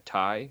cut that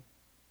tie,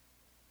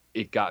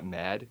 it got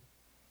mad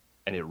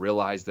and it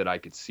realized that I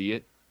could see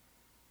it.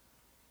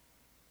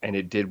 And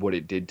it did what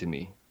it did to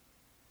me.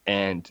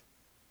 And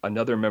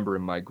another member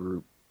in my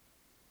group,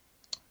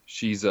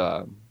 she's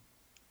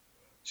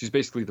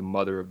basically the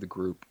mother of the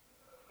group.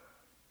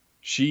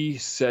 She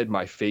said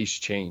my face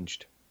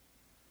changed.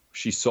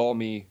 She saw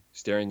me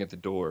staring at the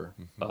door,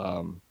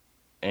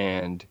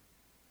 and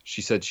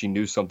she said she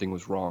knew something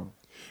was wrong.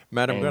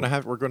 Matt,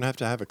 we're going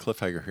to have a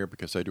cliffhanger here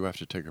because I do have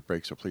to take a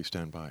break, so please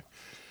stand by.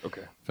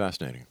 Okay.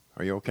 Fascinating.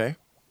 Are you okay?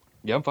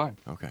 Yeah, I'm fine.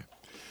 Okay.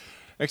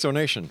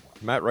 Exonation.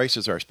 Matt Rice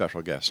is our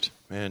special guest,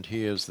 and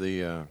he is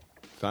the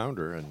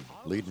founder and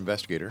lead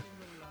investigator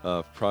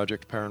of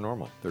Project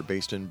Paranormal. They're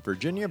based in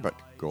Virginia, but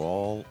go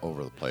all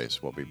over the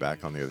place. We'll be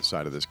back on the other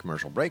side of this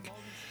commercial break.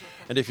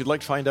 And if you'd like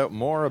to find out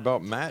more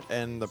about Matt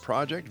and the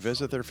project,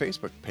 visit their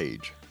Facebook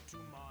page,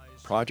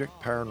 Project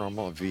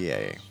Paranormal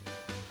VA.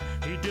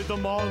 He did the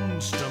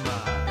Monster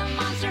Mash. The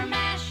Monster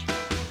Mash.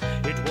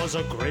 It was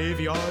a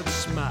graveyard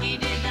smash. He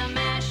did the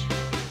mash.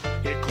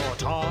 It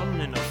caught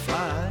on in a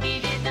flash. He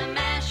did the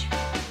mash.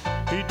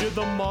 He did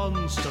the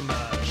Monster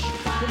Mash.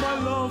 From my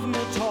love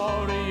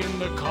Notori in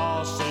the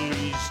castle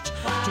east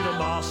to the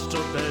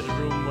master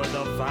bedroom where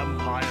the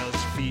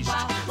vampires feast.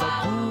 The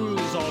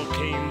ghouls all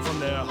came from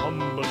their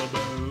humble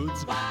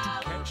abodes to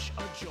catch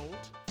a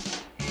jolt.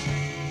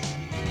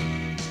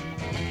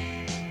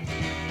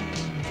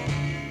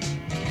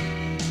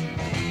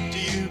 Do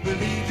you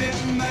believe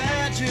in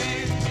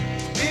magic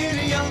in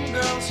a young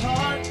girl's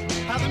heart?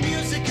 How the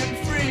music can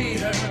free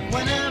her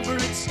whenever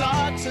it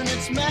starts, and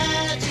it's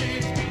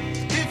magic.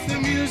 If the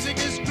music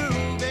is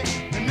groovy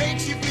and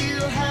makes you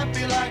feel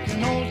happy like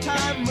an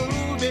old-time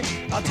movie,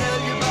 I'll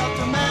tell you about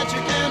the magic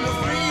and it'll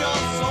free your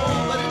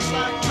soul. But it's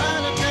like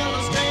trying to tell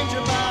a stranger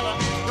about a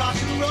rock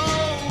and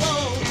roll.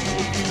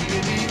 If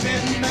you believe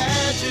in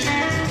magic,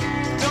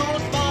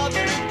 don't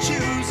bother to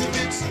choose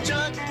if it's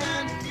jug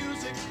and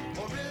music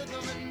or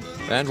rhythm and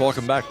blues. And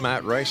welcome back.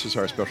 Matt Rice is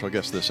our special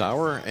guest this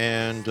hour,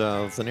 and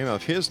the name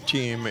of his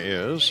team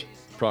is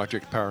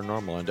Project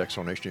Paranormal and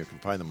Exonation. You can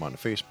find them on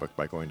Facebook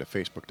by going to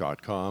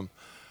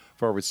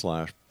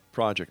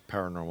facebook.com/Project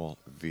Paranormal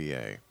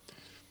VA.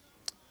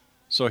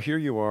 So here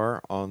you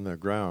are on the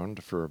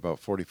ground for about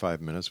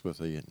 45 minutes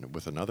with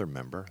another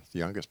member, the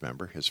youngest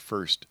member, his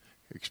first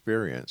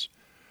experience.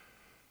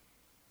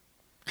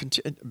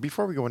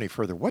 Before we go any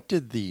further, what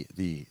did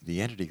the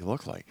entity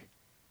look like?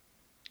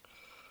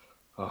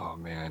 Oh,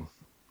 man.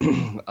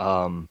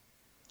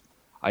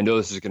 I know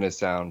this is going to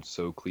sound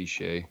so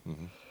cliche,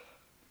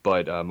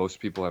 but most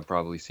people have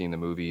probably seen the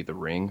movie The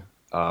Ring.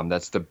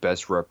 That's the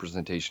best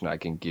representation I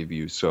can give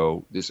you.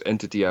 So this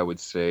entity, I would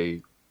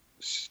say,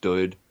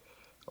 stood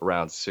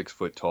around 6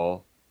 foot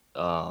tall.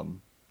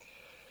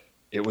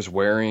 It was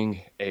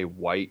wearing a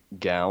white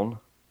gown,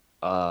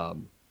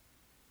 and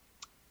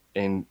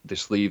the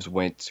sleeves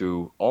went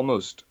to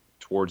almost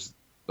towards,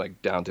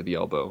 like, down to the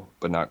elbow,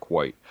 but not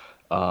quite.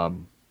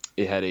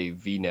 It had a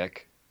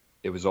V-neck.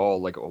 It was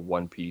all like a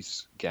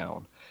one-piece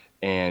gown,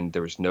 and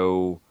there was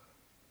no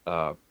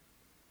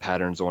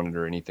patterns on it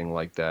or anything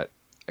like that.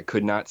 I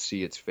could not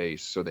see its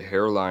face, so the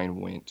hairline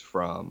went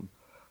from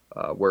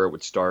where it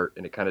would start,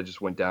 and it kind of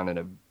just went down in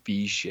a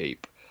V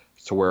shape,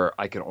 to where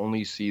I could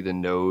only see the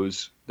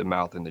nose, the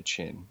mouth, and the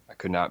chin. I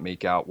could not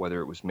make out whether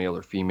it was male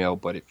or female,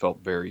 but it felt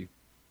very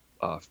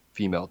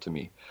female to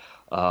me.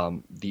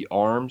 The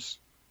arms,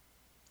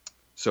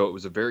 so it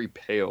was a very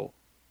pale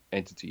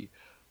entity.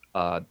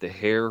 The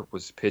hair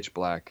was pitch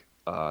black.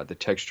 The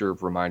texture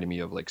reminded me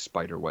of like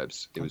spider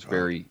webs. It was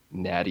very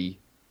natty.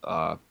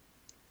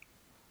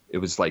 It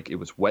was like it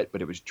was wet,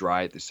 but it was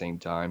dry at the same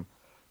time.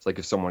 It's like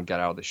if someone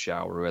got out of the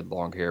shower who had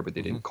long hair, but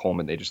they didn't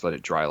comb it, they just let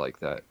it dry like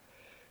that.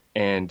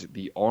 And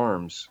the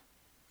arms,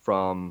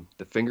 from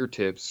the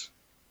fingertips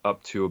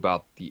up to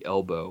about the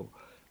elbow,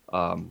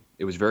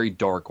 it was very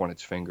dark on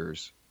its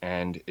fingers,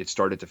 and it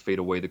started to fade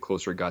away the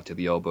closer it got to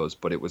the elbows,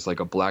 but it was like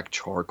a black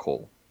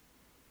charcoal.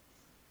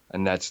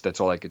 and that's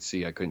all I could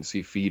see. I couldn't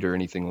see feet or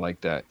anything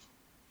like that.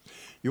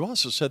 You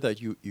also said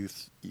that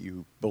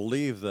you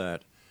believe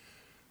that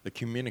the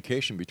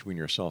communication between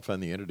yourself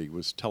and the entity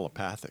was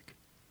telepathic.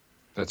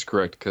 That's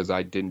correct, because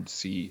I didn't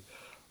see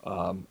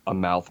a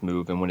mouth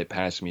move, and when it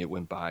passed me, it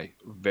went by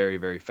very,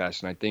 very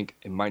fast. And I think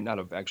it might not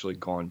have actually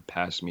gone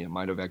past me. It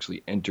might have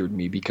actually entered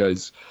me,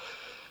 because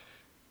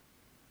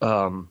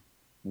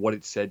what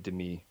it said to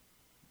me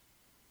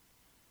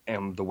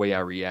and the way I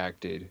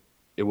reacted,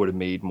 it would have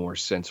made more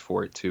sense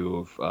for it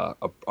to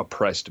have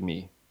oppressed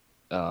me.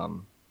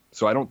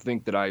 So I don't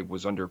think that I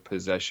was under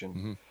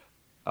possession.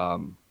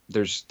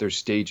 There's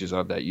stages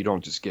of that. You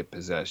don't just get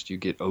possessed. You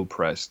get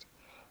oppressed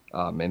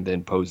and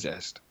then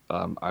possessed.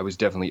 I was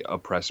definitely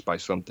oppressed by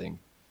something.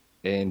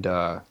 And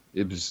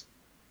it was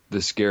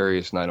the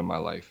scariest night of my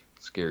life.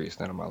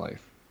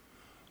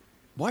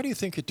 Why do you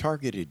think it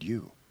targeted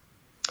you?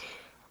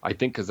 I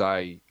think because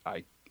I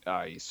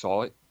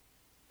saw it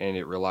and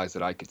it realized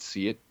that I could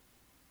see it.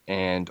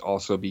 And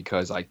also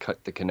because I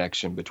cut the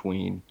connection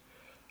between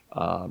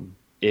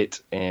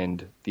it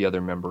and the other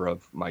member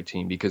of my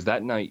team, because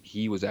that night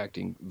he was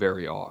acting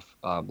very off.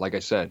 Like I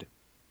said,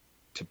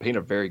 to paint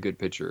a very good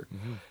picture,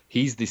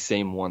 he's the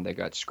same one that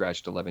got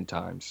scratched 11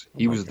 times.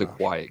 He was the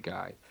quiet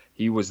guy.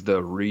 He was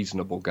the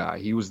reasonable guy.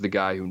 He was the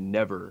guy who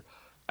never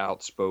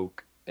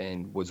outspoke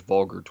and was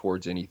vulgar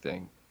towards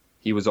anything.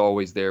 He was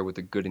always there with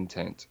a good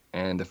intent.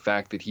 And the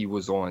fact that he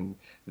was on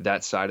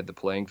that side of the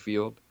playing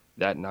field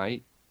that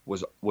night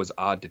was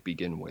odd to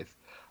begin with.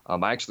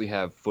 I actually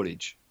have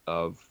footage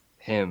of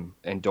him,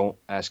 and don't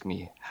ask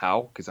me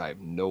how, because I have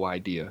no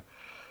idea.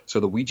 So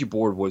the Ouija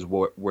board was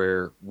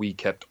where we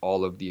kept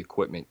all of the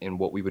equipment in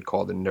what we would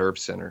call the nerve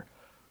center.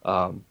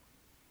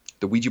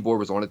 The Ouija board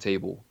was on a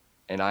table,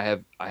 and I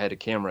had a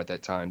camera at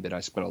that time that I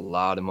spent a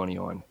lot of money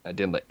on. I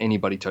didn't let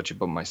anybody touch it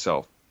but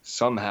myself.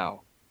 Somehow,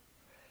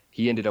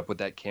 he ended up with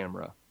that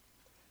camera,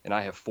 and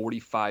I have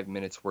 45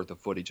 minutes worth of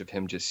footage of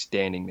him just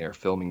standing there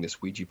filming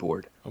this Ouija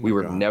board. We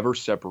were never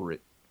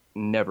separate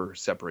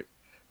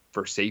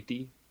for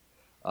safety.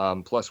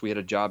 Plus, we had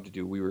a job to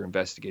do. We were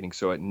investigating,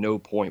 so at no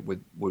point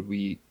would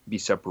we be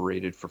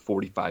separated for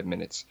 45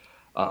 minutes.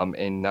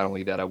 And not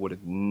only that, I would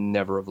have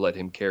never have let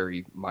him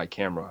carry my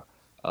camera.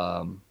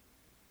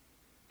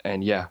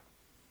 And yeah,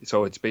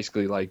 so it's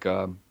basically like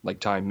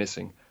time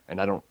missing.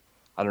 And I don't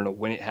know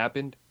when it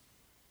happened,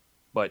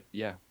 but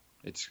yeah,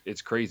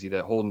 it's crazy.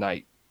 That whole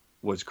night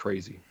was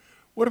crazy.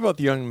 What about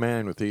the young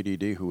man with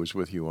ADD who was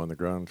with you on the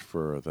ground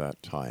for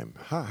that time?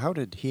 How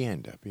did he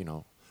end up?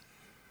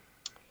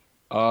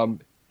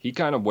 He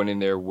kind of went in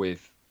there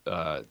with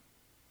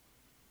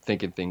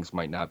thinking things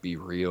might not be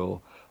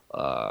real,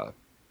 a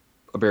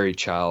very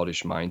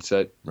childish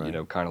mindset,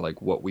 right. Kind of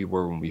like what we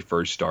were when we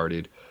first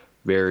started,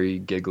 very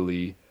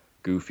giggly,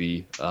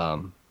 goofy.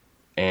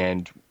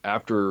 And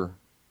after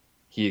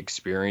he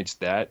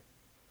experienced that,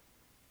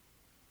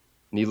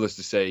 needless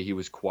to say, he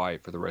was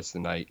quiet for the rest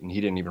of the night, and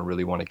he didn't even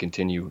really want to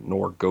continue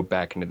nor go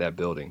back into that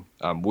building.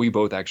 We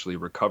both actually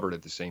recovered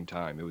at the same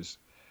time. It was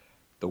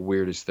the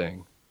weirdest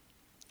thing.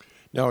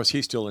 Now, is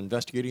he still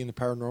investigating the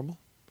paranormal?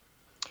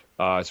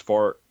 As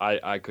far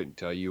I couldn't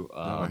tell you.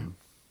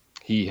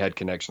 He had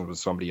connections with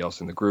somebody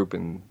else in the group,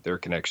 and their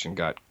connection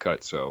got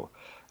cut. So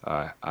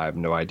I have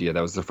no idea.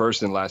 That was the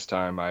first and last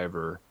time I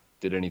ever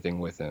did anything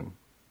with him.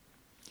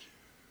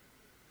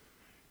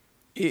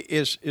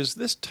 Is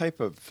this type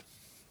of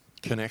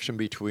connection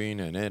between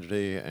an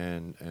entity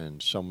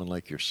and someone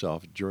like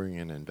yourself during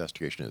an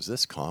investigation, is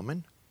this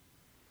common?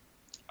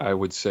 I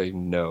would say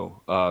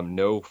no.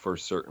 No for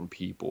certain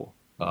people.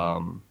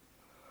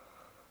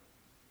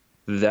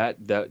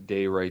 That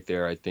day right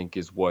there, I think,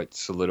 is what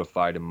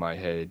solidified in my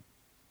head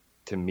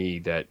to me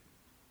that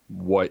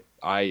what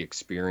I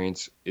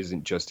experience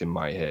isn't just in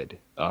my head,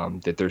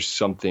 that there's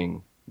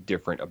something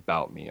different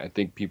about me. I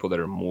think people that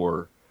are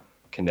more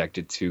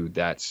connected to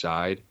that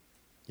side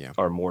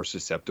are more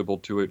susceptible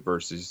to it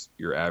versus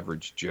your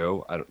average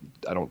Joe.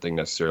 I don't think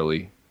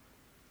necessarily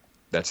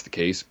that's the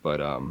case,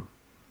 but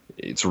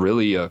it's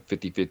really a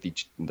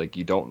 50-50, like,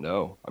 you don't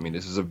know. I mean,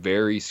 this is a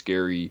very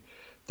scary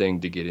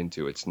thing to get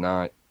into. It's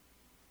not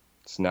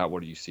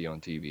what you see on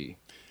TV.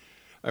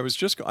 I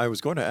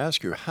was going to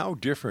ask you, how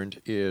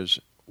different is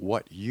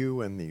what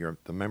you and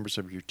the members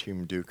of your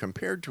team do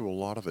compared to a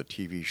lot of the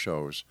TV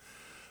shows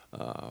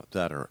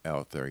that are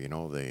out there?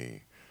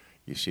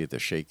 You see the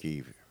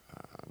shaky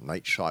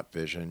night shot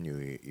vision,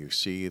 you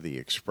see the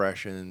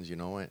expressions,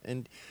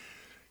 and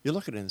you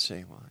look at it and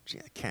say, well, gee,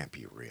 it can't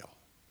be real.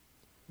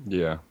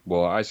 Yeah,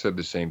 well, I said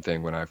the same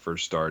thing when I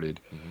first started,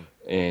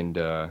 and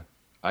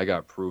I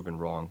got proven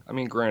wrong. I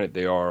mean, granted,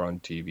 they are on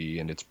TV,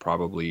 and it's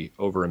probably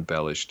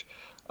over-embellished,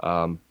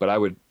 but I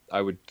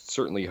would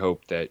certainly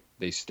hope that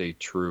they stay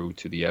true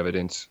to the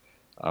evidence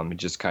and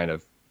just kind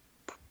of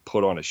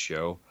put on a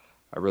show.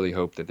 I really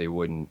hope that they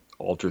wouldn't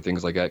alter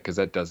things like that, because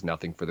that does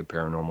nothing for the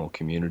paranormal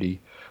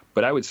community.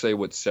 But I would say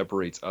what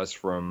separates us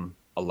from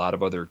a lot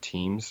of other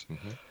teams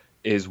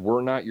is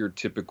we're not your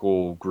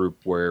typical group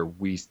where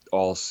we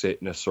all sit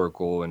in a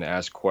circle and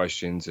ask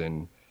questions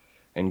and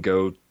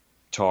go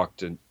talk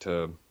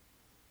to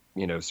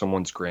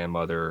someone's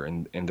grandmother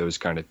and those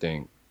kind of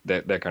thing,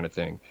 that kind of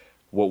thing.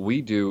 What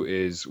we do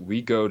is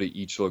we go to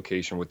each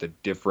location with a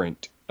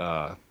different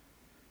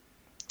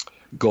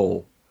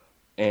goal,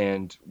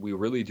 and we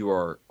really do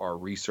our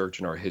research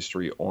and our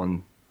history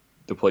on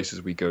the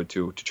places we go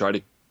to try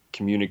to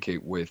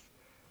communicate with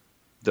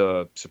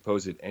the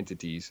supposed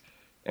entities,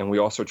 and we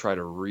also try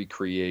to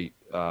recreate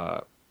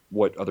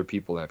what other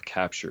people have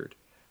captured.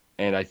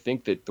 And I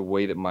think that the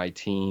way that my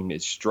team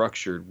is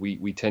structured,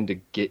 we tend to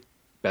get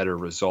better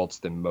results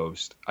than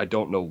most. I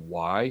don't know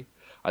why.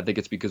 I think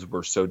it's because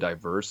we're so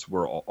diverse.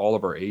 All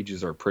of our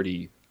ages are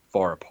pretty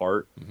far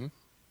apart. Mm-hmm.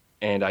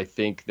 And I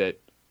think that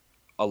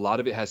a lot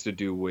of it has to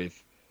do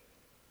with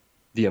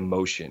the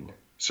emotion.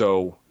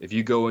 So if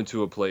you go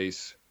into a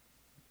place,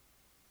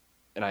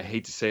 and I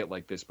hate to say it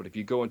like this, but if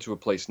you go into a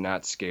place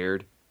not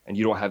scared and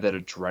you don't have that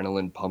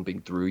adrenaline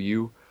pumping through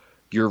you,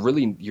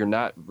 you're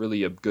not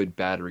really a good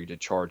battery to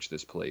charge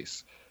this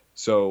place.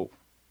 So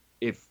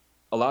if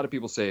a lot of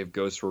people say if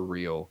ghosts were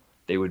real,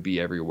 they would be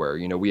everywhere.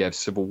 We have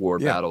Civil War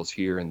battles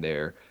here and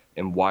there,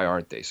 and why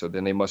aren't they? So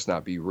then they must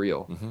not be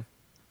real. Mm-hmm.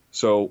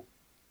 So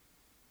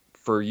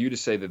for you to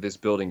say that this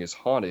building is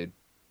haunted,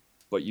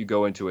 but you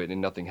go into it and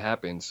nothing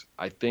happens,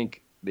 I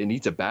think it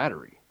needs a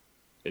battery.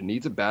 It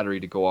needs a battery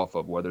to go off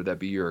of, whether that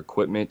be your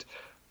equipment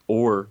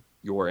or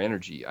your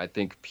energy. I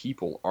think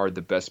people are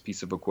the best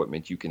piece of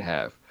equipment you can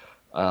have.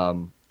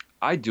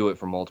 I do it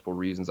for multiple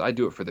reasons. I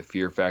do it for the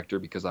fear factor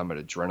because I'm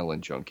an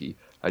adrenaline junkie.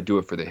 I do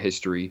it for the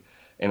history,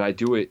 and I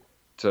do it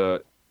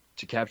to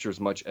capture as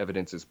much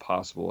evidence as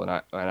possible.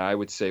 And I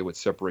would say what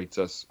separates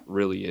us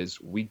really is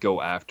we go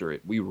after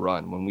it. We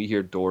run. When we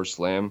hear doors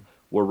slam,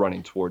 we're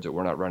running towards it.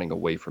 We're not running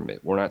away from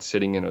it. We're not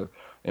sitting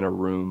in a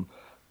room,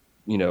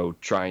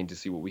 trying to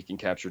see what we can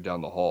capture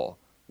down the hall.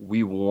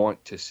 We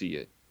want to see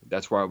it.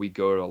 That's why we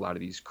go to a lot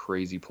of these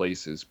crazy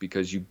places,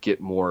 because you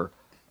get more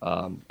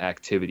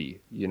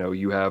activity.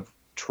 You have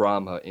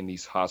trauma in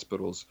these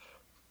hospitals,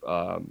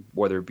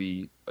 whether it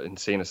be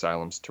insane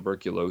asylums,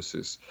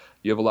 tuberculosis.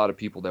 You have a lot of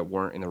people that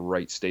weren't in the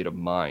right state of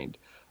mind,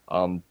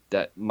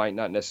 that might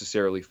not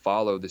necessarily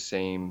follow the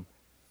same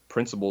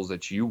principles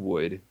that you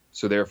would.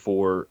 So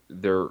therefore,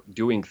 they're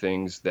doing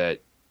things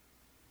that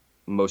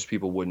most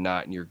people would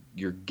not, and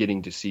you're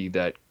getting to see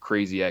that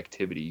crazy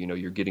activity.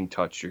 You're getting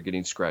touched, you're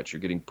getting scratched,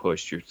 you're getting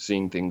pushed, you're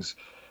seeing things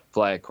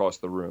fly across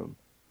the room,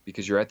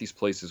 because you're at these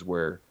places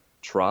where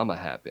trauma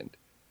happened,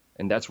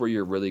 and that's where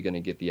you're really going to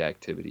get the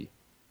activity.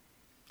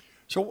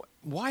 So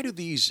why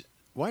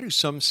do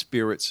some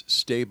spirits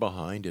stay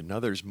behind and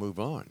others move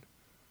on?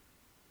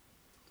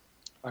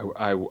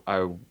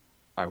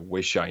 I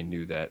wish I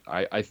knew that.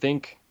 I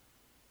think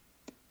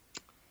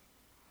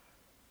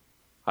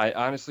I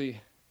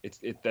honestly,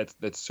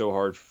 that's so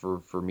hard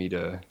for me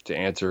to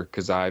answer,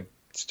 because I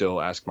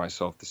still ask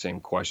myself the same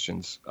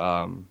questions.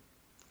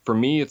 For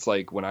me, it's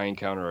like when I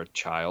encounter a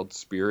child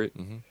spirit,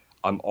 mm-hmm.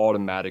 I'm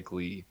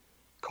automatically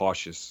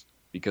cautious,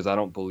 because I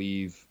don't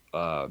believe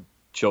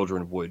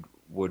children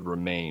would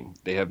remain.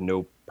 They have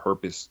no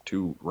purpose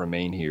to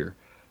remain here.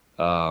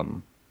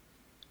 And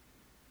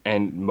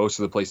most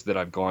of the places that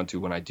I've gone to,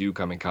 when I do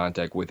come in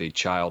contact with a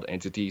child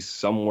entity,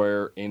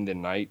 somewhere in the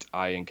night,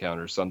 I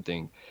encounter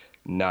something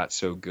not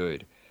so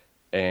good,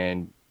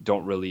 and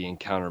don't really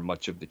encounter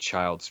much of the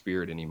child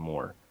spirit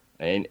anymore.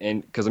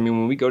 And because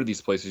when we go to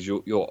these places,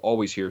 you'll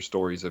always hear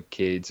stories of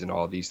kids and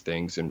all these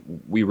things,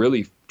 and we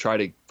really try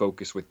to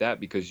focus with that,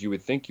 because you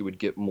would think you would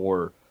get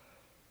more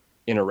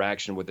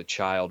interaction with a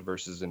child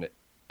versus an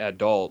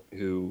adult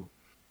who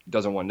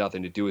doesn't want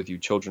nothing to do with you.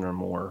 Children are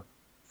more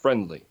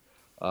friendly,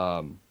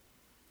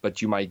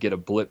 but you might get a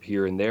blip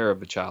here and there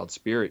of a child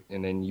spirit,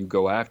 and then you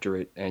go after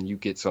it and you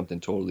get something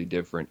totally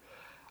different.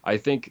 I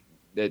think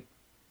that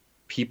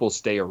people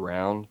stay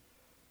around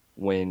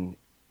when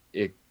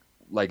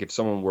like if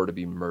someone were to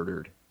be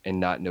murdered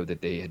and not know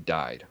that they had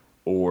died,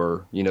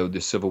 or,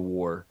 the Civil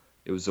War,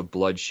 it was a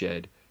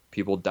bloodshed.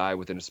 People die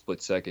within a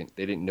split second.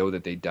 They didn't know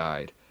that they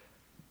died.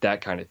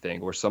 That kind of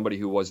thing. Or somebody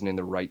who wasn't in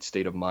the right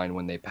state of mind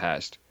when they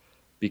passed.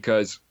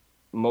 Because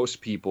most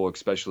people,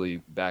 especially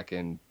back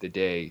in the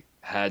day,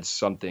 had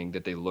something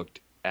that they looked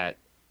at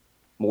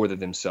more than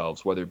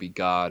themselves, whether it be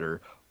God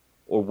or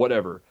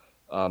whatever,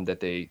 that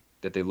they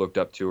looked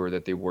up to, or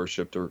that they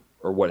worshipped,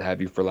 or what have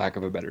you, for lack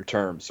of a better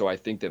term. So I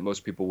think that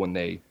most people, when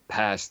they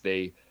pass,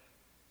 they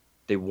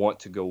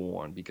want to go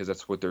on, because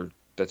that's what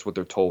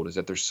they're told, is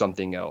that there's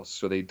something else.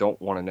 So they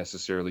don't want to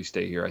necessarily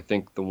stay here. I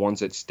think the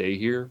ones that stay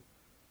here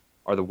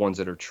are the ones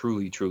that are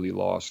truly, truly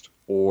lost,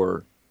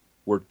 or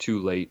were too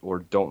late, or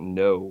don't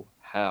know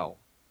how,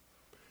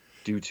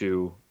 due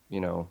to,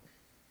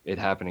 it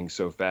happening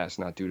so fast,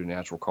 not due to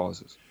natural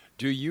causes.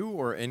 Do you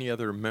or any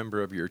other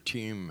member of your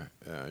team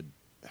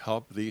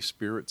help these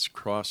spirits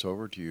cross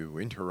over? Do you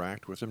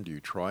interact with them? Do you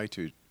try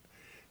to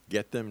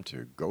get them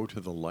to go to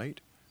the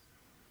light?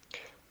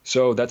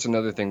 So that's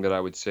another thing that I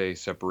would say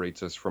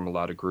separates us from a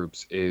lot of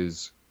groups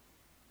is,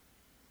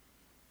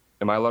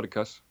 am I allowed to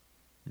cuss?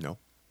 No.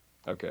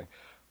 Okay.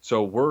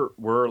 So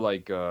we're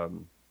like,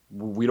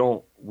 we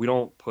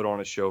don't put on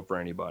a show for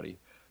anybody.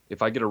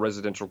 If I get a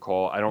residential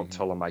call, I don't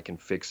tell them I can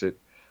fix it.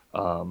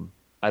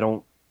 I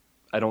don't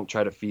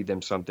try to feed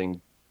them something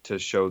to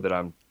show that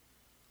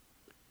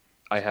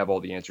I have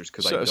all the answers,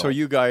 because I don't. So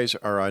you guys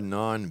are a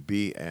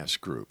non-BS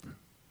group.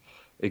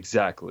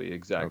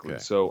 Exactly. Okay.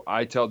 So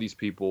I tell these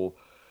people,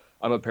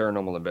 I'm a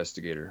paranormal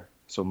investigator.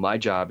 So my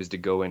job is to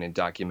go in and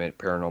document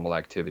paranormal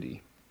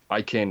activity.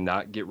 I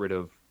cannot get rid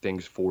of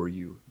things for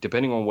you.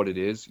 Depending on what it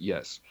is,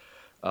 yes.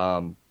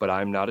 But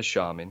I'm not a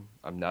shaman.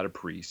 I'm not a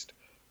priest.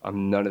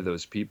 I'm none of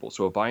those people.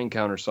 So if I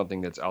encounter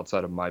something that's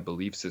outside of my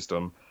belief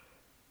system,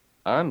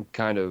 I'm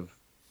kind of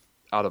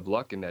out of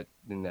luck in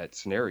that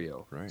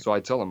scenario. Right. So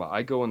I tell them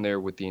I go in there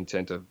with the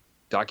intent of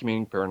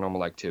documenting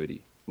paranormal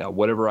activity. Now,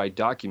 whatever I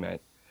document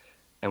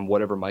and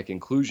whatever my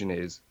conclusion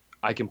is,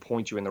 I can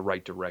point you in the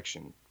right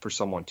direction for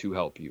someone to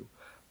help you.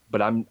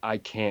 But I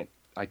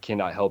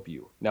cannot help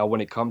you. Now,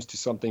 when it comes to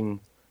something,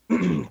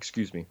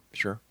 excuse me.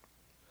 Sure.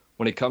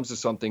 When it comes to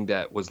something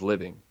that was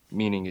living,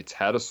 meaning it's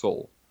had a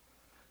soul,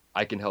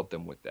 I can help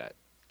them with that.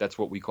 That's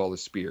what we call a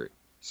spirit,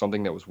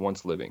 something that was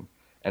once living.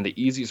 And the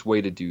easiest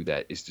way to do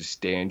that is to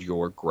stand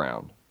your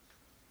ground.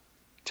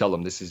 Tell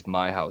them, this is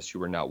my house.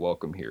 You are not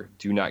welcome here.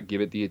 Do not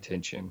give it the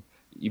attention.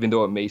 Even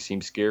though it may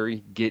seem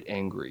scary, get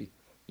angry.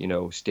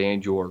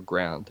 Stand your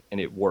ground. And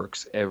it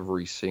works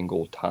every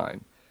single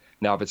time.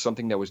 Now, if it's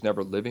something that was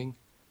never living,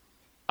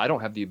 I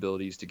don't have the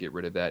abilities to get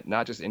rid of that.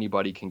 Not just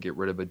anybody can get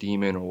rid of a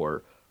demon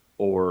or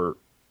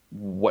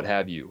what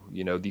have you.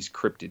 These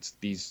cryptids,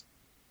 these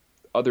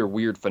other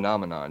weird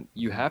phenomenon.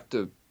 You have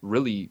to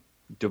really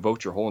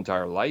devote your whole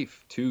entire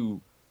life to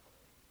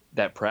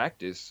that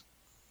practice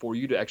for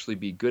you to actually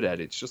be good at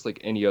it. It's just like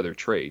any other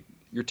trade.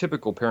 Your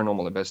typical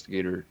paranormal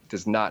investigator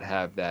does not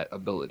have that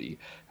ability.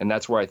 And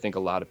that's where I think a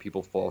lot of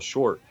people fall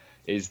short,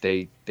 is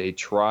they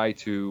try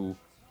to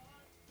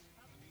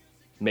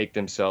make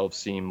themselves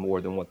seem more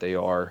than what they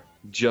are,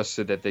 just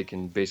so that they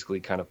can basically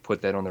kind of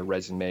put that on their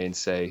resume and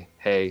say,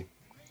 hey,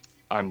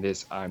 I'm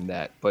this, I'm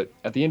that. But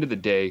at the end of the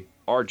day,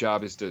 our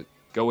job is to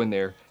go in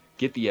there,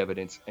 get the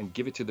evidence, and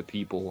give it to the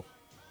people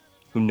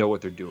who know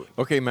what they're doing.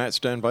 Okay, Matt,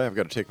 stand by. I've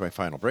got to take my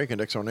final break.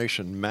 And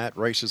Exonation, Matt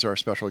Rice is our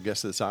special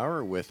guest this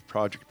hour with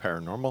Project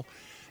Paranormal.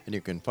 And you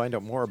can find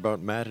out more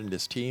about Matt and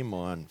his team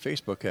on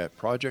Facebook at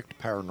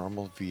Project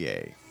Paranormal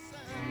VA.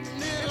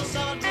 Little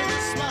sun with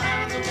a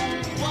smile that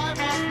won't wipe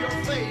off your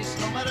face,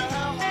 no matter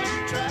how hard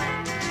you try.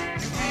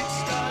 Your feet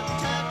start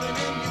tapping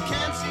and you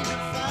can't seem to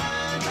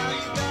find how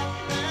you got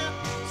there.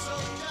 So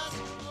just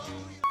blow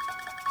your...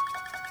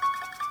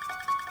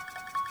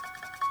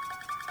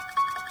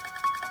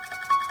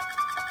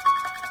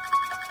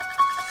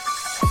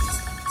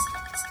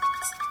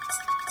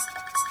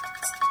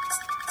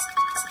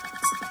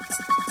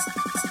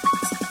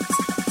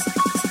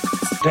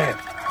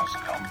 Death has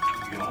come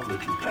to your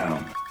little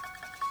town.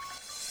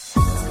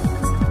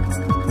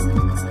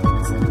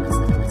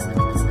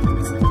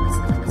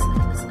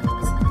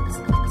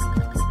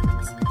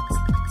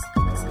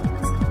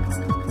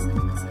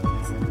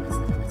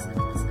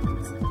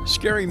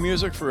 Scary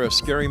music for a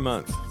scary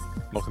month.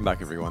 Welcome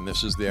back, everyone.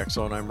 This is the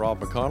X-Zone. I'm Rob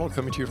McConnell,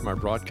 coming to you from our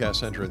broadcast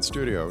center and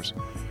studios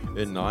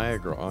in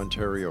Niagara,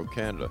 Ontario,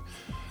 Canada.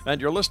 And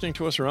you're listening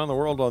to us around the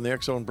world on the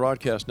X-Zone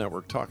Broadcast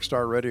Network,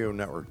 Talkstar Radio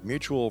Network,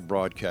 Mutual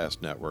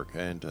Broadcast Network,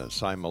 and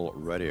Simul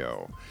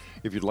Radio.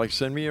 If you'd like to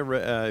send me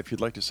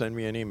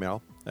an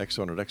email,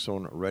 xzone at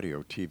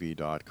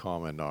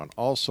xzoneradiotv.com, and on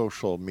all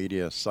social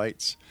media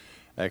sites,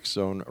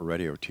 X-Zone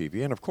Radio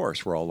TV, and of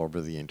course, we're all over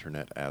the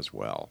internet as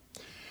well.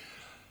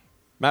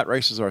 Matt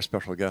Rice is our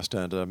special guest,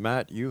 and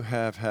Matt, you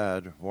have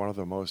had one of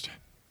the most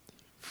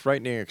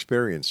frightening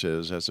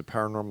experiences as a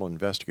paranormal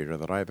investigator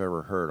that I've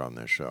ever heard on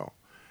this show.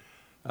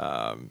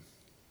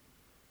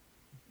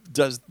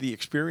 Does the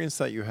experience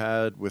that you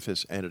had with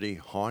this entity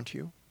haunt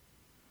you?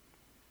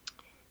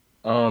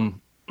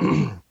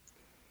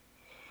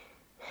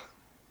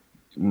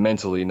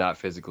 Mentally, not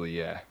physically,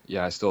 yeah.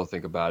 Yeah, I still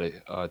think about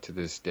it to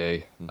this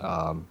day.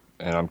 And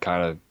I'm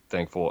kind of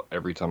thankful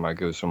every time I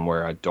go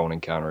somewhere I don't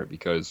encounter it,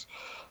 because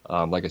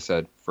like I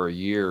said, for a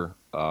year,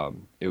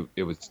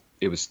 it was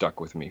stuck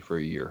with me for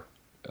a year.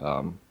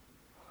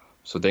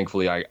 So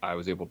thankfully I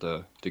was able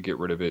to get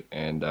rid of it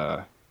and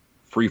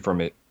free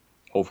from it,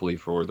 hopefully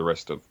for the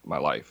rest of my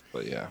life.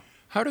 But yeah.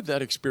 How did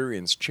that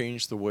experience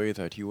change the way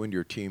that you and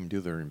your team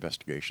do their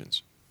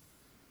investigations?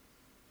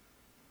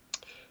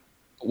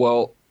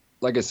 Well,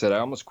 like I said, I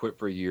almost quit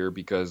for a year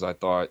because I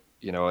thought,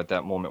 at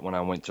that moment when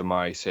I went to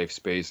my safe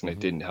space and it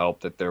didn't help,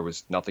 that there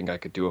was nothing I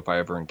could do if I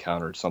ever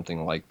encountered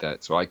something like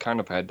that. So I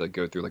kind of had to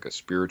go through like a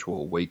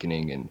spiritual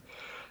awakening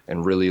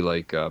and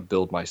really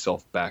build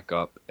myself back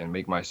up and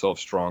make myself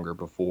stronger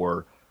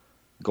before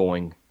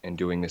going and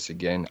doing this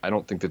again. I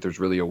don't think that there's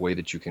really a way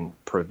that you can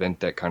prevent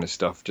that kind of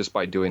stuff. Just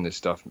by doing this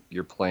stuff,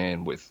 you're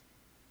playing with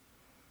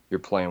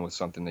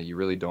something that you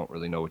really don't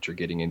really know what you're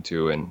getting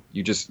into, and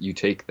you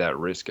take that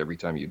risk every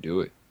time you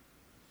do it.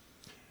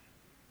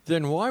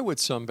 Then why would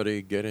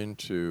somebody get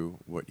into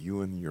what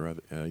you and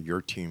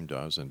your team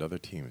does and other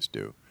teams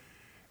do?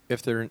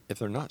 If they're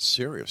not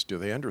serious, do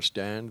they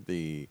understand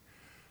the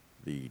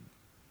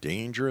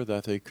danger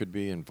that they could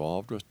be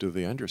involved with? Do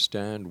they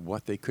understand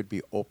what they could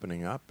be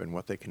opening up and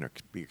what they can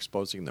be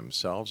exposing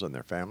themselves and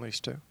their families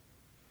to?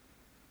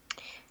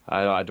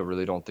 I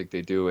really don't think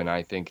they do, and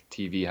I think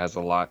TV has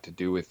a lot to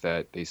do with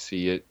that. They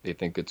see it, they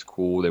think it's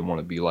cool, they want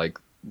to be like,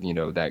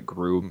 that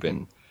group,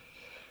 and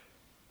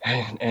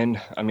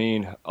I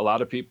mean, a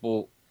lot of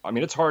people. I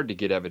mean, it's hard to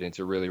get evidence.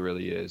 It really,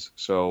 really is.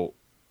 So,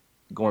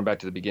 going back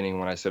to the beginning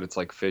when I said it's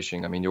like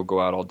fishing. I mean, you'll go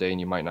out all day and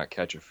you might not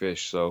catch a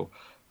fish. So,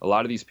 a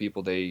lot of these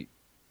people they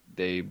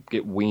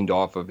get weaned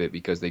off of it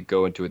because they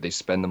go into it, they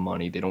spend the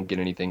money, they don't get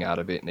anything out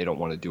of it, and they don't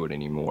want to do it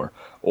anymore,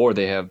 or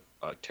they have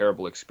a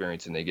terrible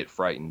experience and they get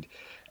frightened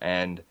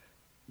and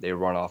they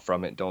run off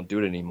from it and don't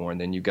do it anymore.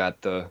 And then you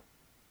got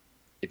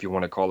if you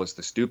want to call us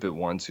the stupid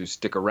ones who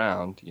stick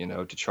around,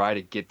 to try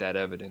to get that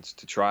evidence,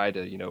 to try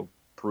to,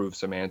 prove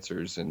some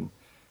answers and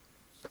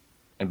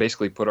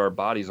basically put our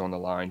bodies on the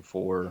line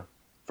for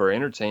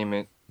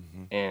entertainment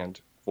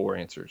and for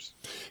answers.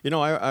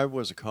 I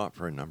was a cop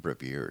for a number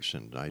of years,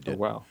 and I did. Oh,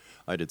 wow.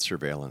 I did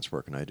surveillance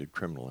work and I did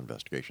criminal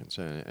investigations,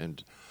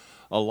 and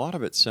a lot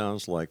of it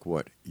sounds like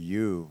what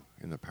you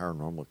in the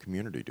paranormal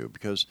community do,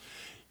 because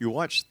you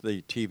watch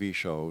the TV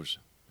shows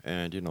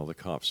and, the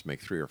cops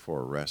make 3 or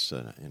 4 arrests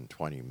in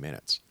 20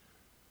 minutes.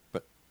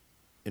 But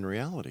in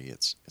reality,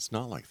 it's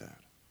not like that.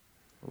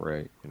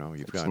 Right.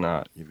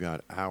 You've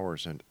got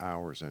hours and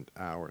hours and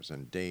hours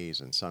and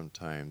days and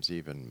sometimes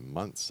even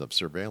months of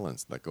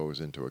surveillance that goes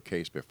into a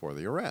case before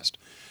the arrest.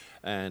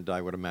 And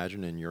I would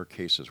imagine in your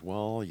case as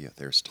well,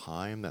 there's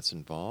time that's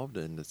involved,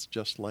 and it's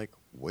just like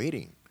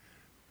waiting.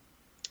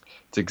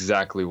 It's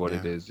exactly what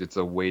it is. It's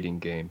a waiting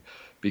game,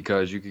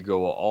 because you could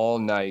go all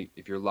night.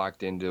 If you're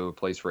locked into a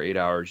place for 8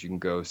 hours, you can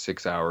go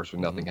 6 hours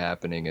with nothing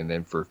happening. And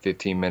then for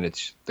 15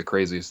 minutes, the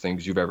craziest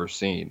things you've ever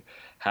seen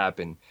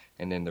happen.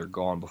 And then they're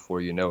gone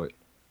before you know it.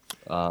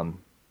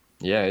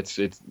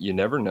 It's you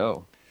never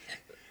know.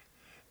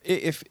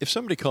 If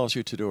somebody calls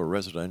you to do a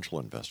residential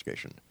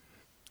investigation,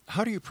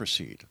 how do you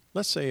proceed?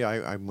 Let's say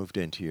I moved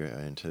into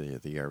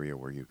the area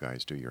where you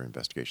guys do your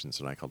investigations,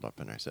 and I called up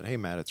and I said, "Hey,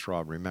 Matt, it's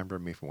Rob. Remember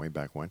me from way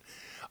back when?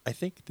 I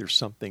think there's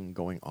something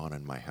going on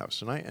in my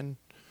house." And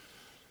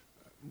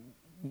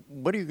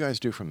what do you guys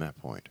do from that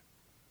point?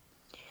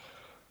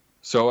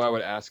 So I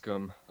would ask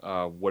them,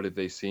 what have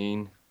they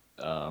seen?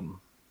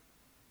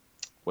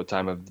 What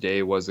time of the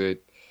day was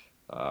it?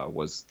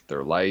 Was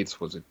there lights?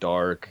 Was it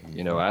dark?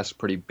 Ask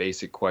pretty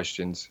basic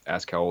questions.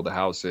 Ask how old the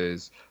house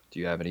is. Do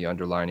you have any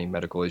underlying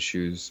medical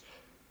issues?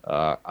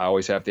 I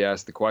always have to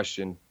ask the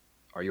question,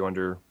 are you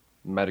under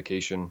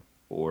medication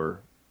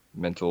or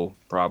mental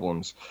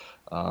problems?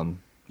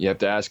 You have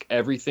to ask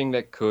everything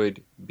that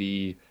could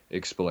be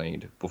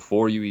explained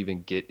before you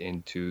even get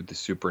into the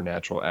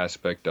supernatural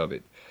aspect of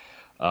it.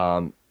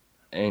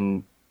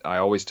 And I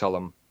always tell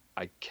them,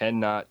 I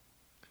cannot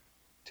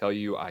tell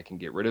you I can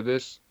get rid of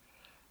this,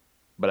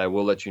 but I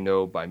will let you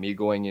know by me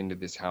going into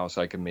this house,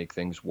 I can make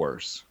things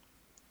worse.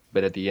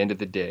 But at the end of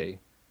the day,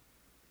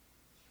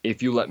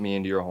 if you let me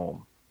into your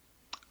home,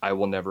 I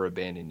will never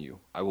abandon you.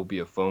 I will be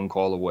a phone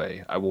call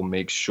away. I will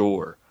make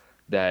sure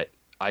that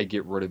I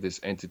get rid of this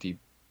entity,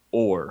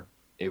 or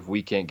if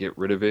we can't get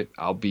rid of it,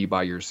 I'll be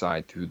by your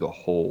side through the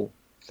whole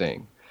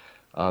thing,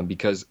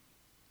 because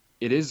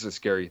it is a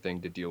scary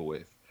thing to deal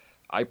with.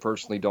 I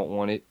personally don't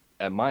want it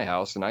at my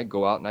house, and I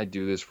go out and I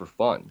do this for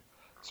fun.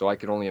 So I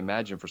can only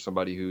imagine for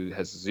somebody who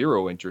has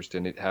zero interest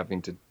in it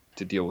having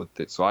to deal with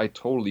it. So I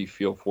totally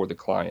feel for the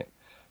client.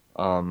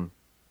 I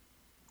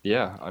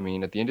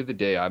mean, at the end of the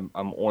day, I'm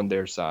on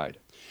their side.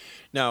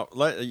 Now,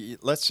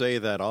 let's say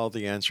that all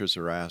the answers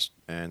are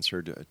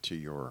answered to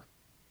your,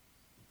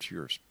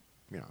 you're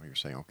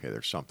saying, okay,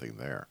 there's something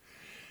there.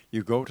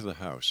 You go to the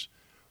house.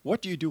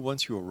 What do you do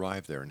once you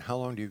arrive there, and how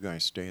long do you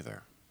guys stay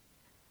there?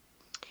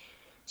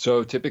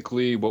 So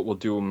typically what we'll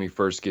do when we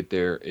first get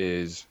there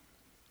is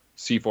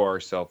see for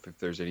ourselves if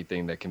there's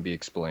anything that can be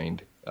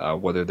explained,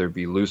 whether there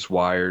be loose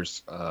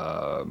wires,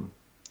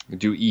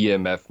 do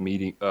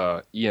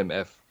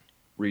EMF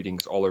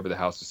readings all over the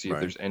house to see if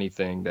there's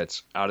anything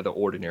that's out of the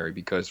ordinary,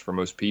 because for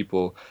most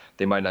people,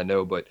 they might not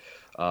know, but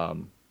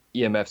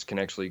EMFs can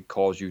actually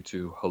cause you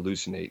to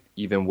hallucinate,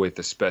 even with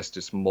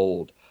asbestos,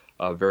 mold.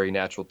 Very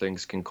natural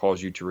things can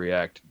cause you to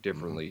react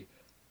differently.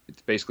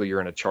 It's basically you're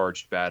in a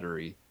charged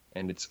battery,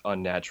 and it's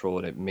unnatural,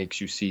 and it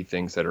makes you see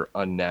things that are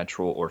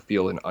unnatural or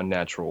feel an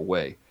unnatural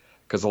way.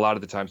 Because a lot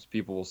of the times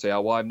people will say,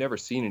 oh, well, I've never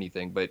seen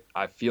anything, but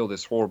I feel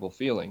this horrible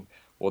feeling.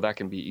 Well, that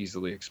can be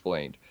easily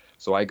explained.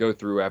 So I go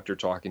through, after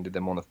talking to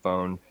them on the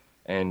phone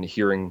and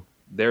hearing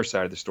their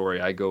side of the story,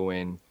 I go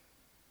in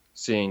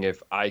seeing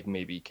if I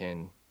maybe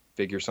can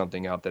figure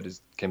something out that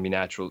can be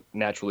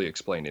naturally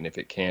explained. And if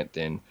it can't,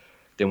 then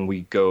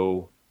we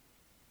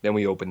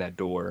open that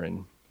door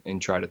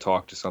and try to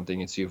talk to something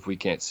and see if we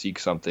can't seek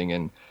something.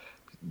 And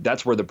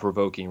that's where the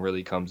provoking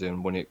really comes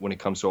in when it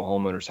comes to a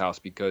homeowner's house,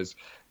 because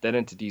that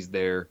entity's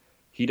there.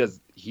 He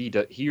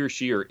or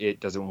she or it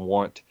doesn't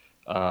want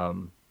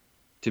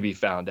to be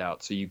found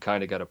out. So you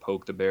kind of got to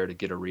poke the bear to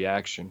get a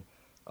reaction.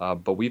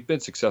 But we've been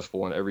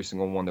successful in every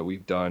single one that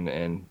we've done.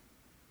 And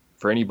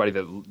for anybody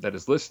that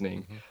is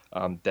listening,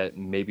 that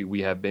maybe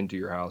we have been to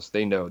your house,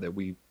 they know that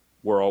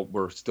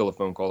we're still a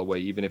phone call away,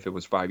 even if it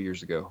was 5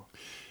 years ago.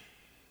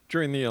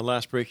 During the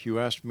last break, you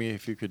asked me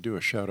if you could do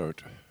a shout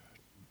out.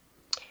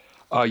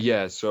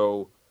 Yeah.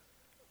 So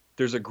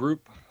there's a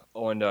group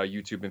on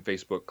YouTube and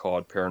Facebook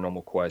called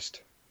Paranormal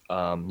Quest.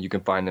 You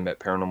can find them at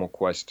Paranormal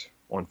Quest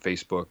on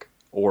Facebook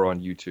or on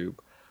YouTube.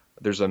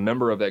 There's a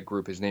member of that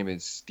group. His name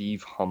is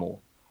Steve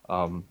Hummel.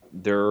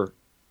 They're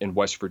in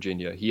West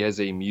Virginia. He has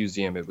a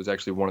museum. It was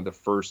actually one of the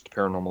first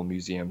paranormal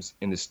museums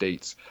in the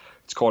States.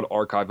 It's called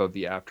Archive of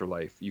the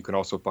Afterlife. You can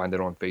also find it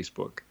on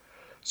Facebook.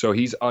 So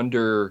he's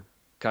under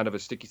kind of a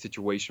sticky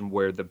situation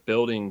where the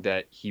building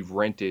that he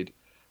rented,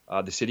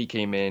 the city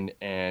came in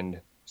and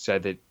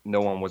said that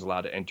no one was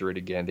allowed to enter it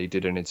again. They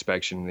did an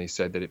inspection and they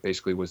said that it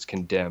basically was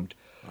condemned.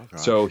 Oh,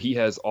 so he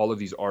has all of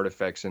these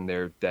artifacts in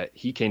there that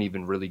he can't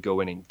even really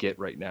go in and get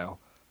right now.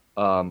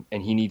 And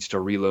he needs to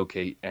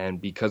relocate. And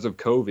because of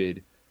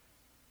COVID,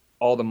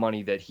 all the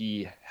money that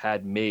he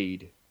had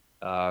made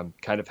kind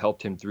of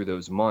helped him through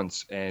those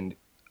months. And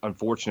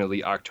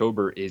unfortunately,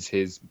 October is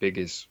his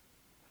biggest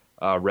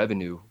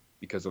revenue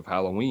because of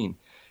Halloween.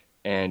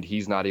 And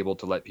he's not able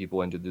to let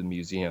people into the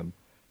museum.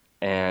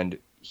 And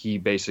he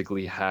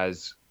basically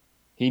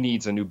he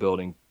needs a new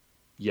building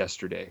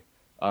yesterday.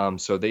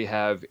 So they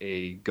have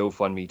a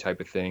GoFundMe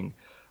type of thing.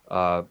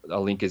 A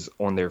link is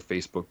on their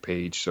Facebook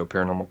page. So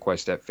Paranormal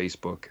Quest at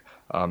Facebook.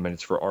 And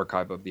it's for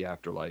Archive of the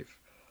Afterlife.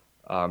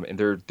 And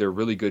they're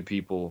really good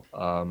people.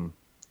 And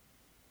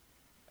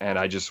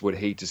I just would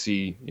hate to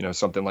see,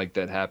 something like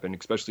that happen,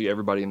 especially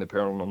everybody in the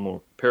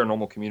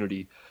paranormal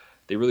community.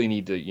 They really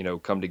need to,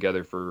 come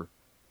together for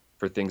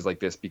things like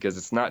this, because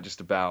it's not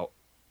just about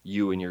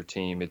you and your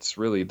team. It's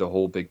really the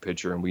whole big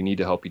picture, and we need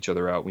to help each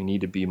other out. We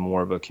need to be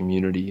more of a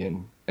community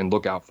and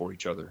look out for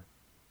each other.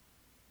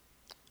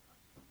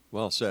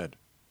 Well said.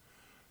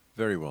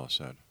 Very well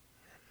said.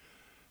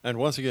 And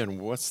once again,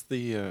 what's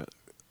their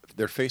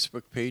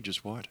Facebook page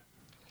is what?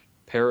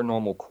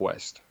 Paranormal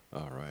Quest.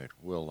 All right.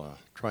 We'll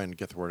try and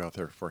get the word out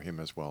there for him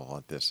as well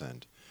on this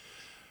end.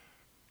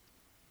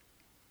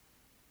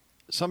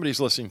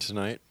 Somebody's listening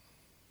tonight.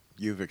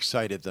 You've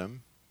excited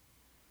them.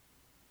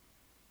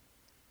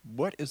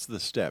 What is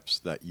the steps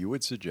that you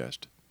would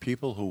suggest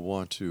people who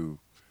want to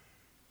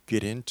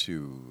get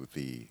into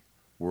the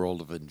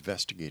world of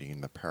investigating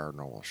the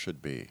paranormal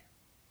should be?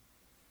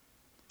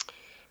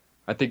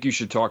 I think you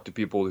should talk to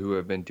people who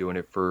have been doing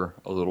it for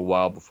a little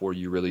while before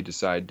you really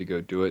decide to go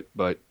do it.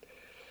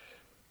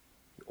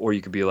 Or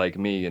you could be like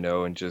me,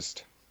 and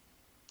just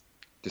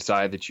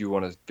decide that you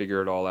want to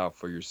figure it all out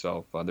for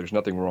yourself. There's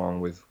nothing wrong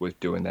with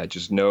doing that.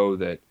 Just know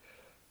that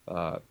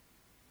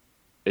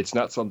it's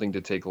not something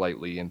to take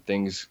lightly, and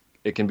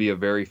it can be a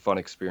very fun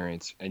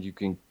experience, and you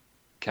can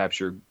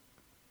capture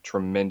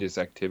tremendous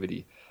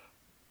activity.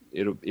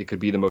 It could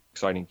be the most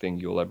exciting thing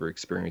you'll ever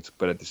experience,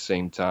 but at the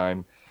same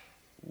time,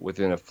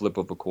 within a flip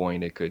of a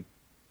coin, it could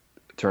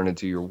turn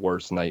into your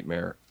worst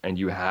nightmare. And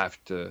you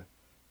have to,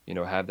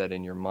 have that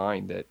in your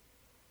mind, that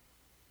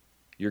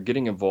you're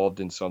getting involved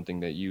in something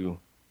that you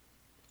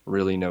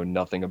really know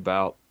nothing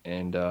about,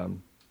 and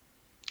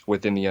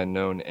within the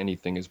unknown,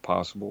 anything is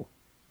possible.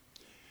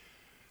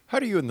 How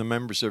do you and the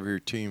members of your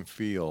team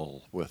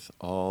feel with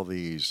all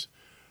these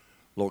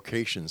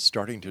locations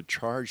starting to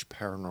charge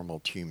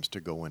paranormal teams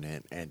to go in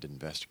and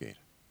investigate?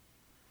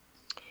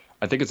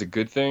 I think it's a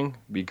good thing,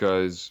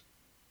 because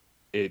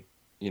the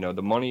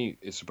money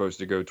is supposed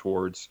to go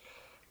towards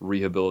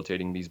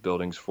rehabilitating these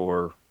buildings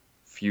for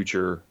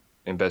future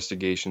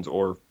investigations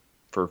or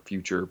for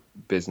future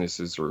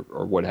businesses or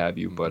what have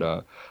you. Mm-hmm.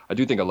 But I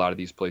do think a lot of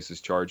these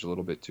places charge a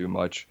little bit too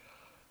much.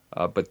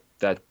 But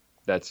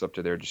that's up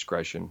to their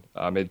discretion.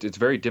 It's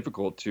very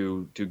difficult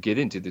to get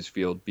into this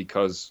field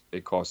because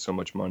it costs so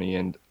much money.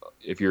 And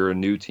if you're a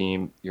new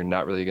team, you're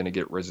not really going to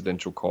get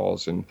residential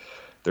calls. And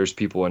there's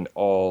people in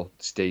all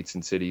states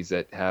and cities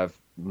that have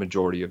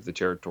majority of the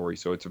territory.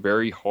 So it's a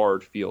very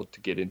hard field to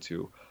get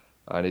into.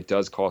 And it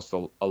does cost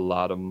a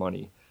lot of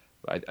money.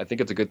 I think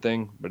it's a good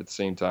thing, but at the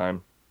same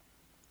time,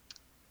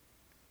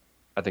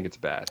 I think it's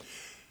bad.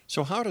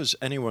 So how does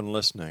anyone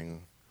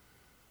listening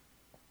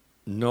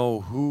know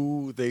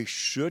who they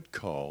should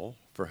call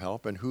for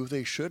help and who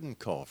they shouldn't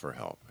call for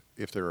help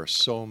if there are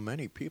so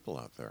many people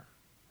out there?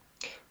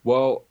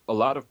 Well, a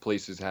lot of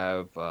places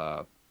have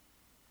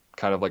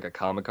kind of like a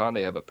Comic-Con.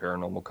 They have a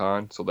Paranormal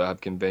Con, so they'll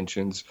have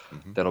conventions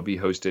that'll be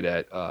hosted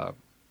at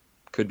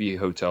could be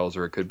hotels,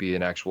 or it could be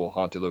an actual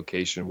haunted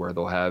location where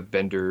they'll have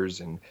vendors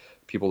and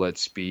people that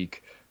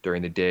speak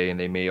during the day, and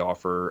they may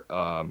offer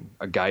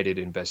a guided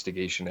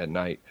investigation at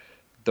night.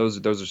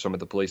 Those are some of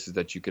the places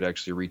that you could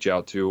actually reach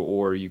out to,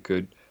 or you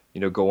could,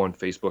 go on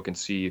Facebook and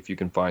see if you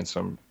can find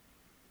some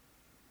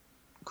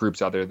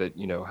groups out there that,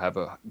 have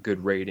a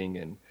good rating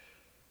and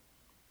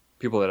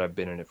people that have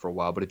been in it for a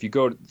while. But if you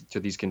go to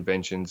these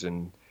conventions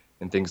and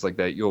things like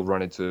that, you'll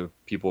run into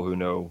people who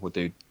know what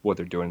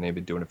they're doing. They've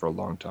been doing it for a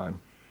long time.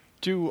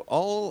 Do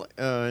all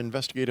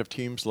investigative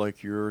teams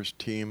like yours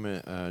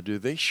team, do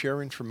they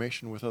share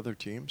information with other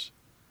teams?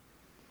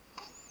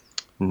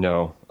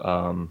 No.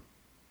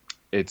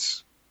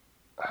 It's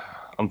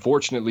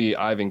unfortunately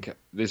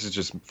this is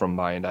just from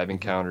my end. I've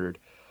encountered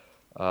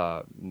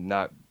I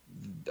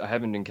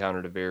haven't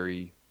encountered a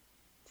very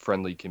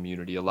friendly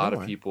community. A lot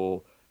of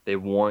people, they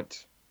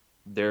want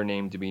their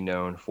name to be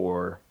known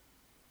for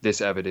this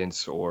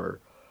evidence, or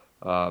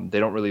they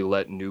don't really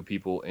let new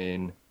people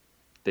in.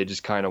 They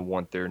just kind of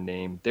want their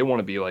name. They want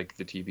to be like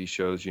the TV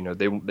shows, you know.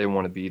 They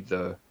want to be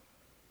the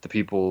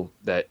people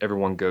that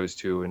everyone goes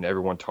to and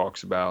everyone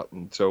talks about.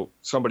 And so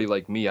somebody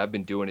like me, I've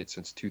been doing it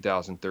since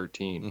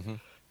 2013. Mm-hmm.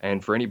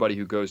 And for anybody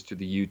who goes to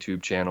the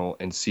YouTube channel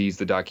and sees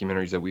the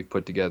documentaries that we've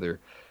put together,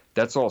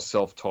 that's all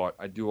self-taught.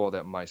 I do all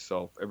that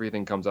myself.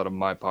 Everything comes out of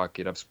my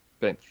pocket. I've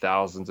spent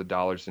thousands of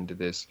dollars into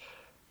this.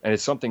 And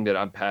it's something that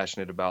I'm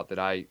passionate about, that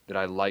I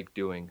like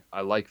doing.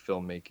 I like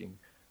filmmaking.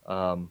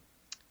 And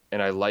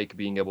I like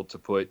being able to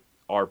put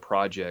our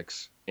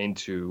projects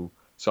into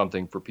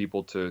something for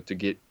people to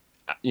get,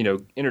 you know,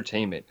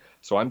 entertainment.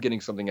 So I'm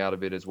getting something out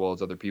of it as well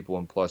as other people.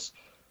 And plus,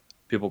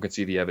 people can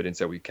see the evidence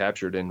that we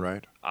captured.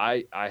 And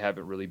I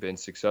haven't really been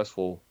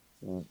successful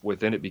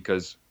within it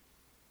because,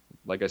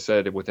 like I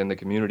said, within the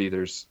community,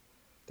 there's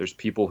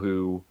people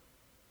who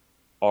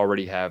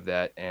already have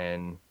that,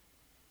 and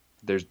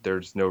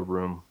there's no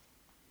room.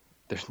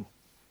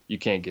 You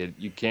can't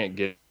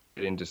get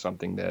into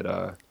something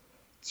that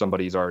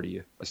somebody's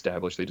already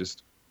established.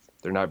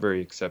 They're not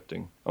very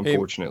accepting,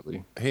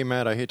 unfortunately. Hey,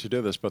 Matt, I hate to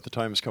do this, but the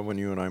time has come when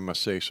you and I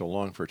must say so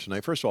long for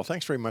tonight. First of all,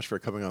 thanks very much for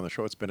coming on the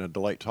show. It's been a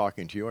delight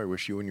talking to you. I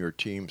wish you and your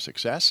team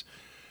success,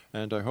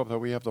 and I hope that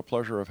we have the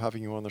pleasure of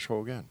having you on the show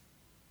again.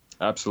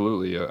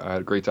 Absolutely. I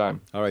had a great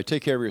time. All right,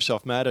 take care of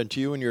yourself, Matt, and to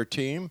you and your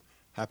team,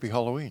 happy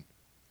Halloween.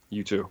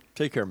 You too.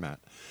 Take care, Matt.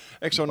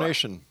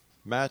 Exonation,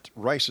 Matt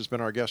Rice has been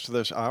our guest for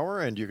this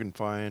hour, and you can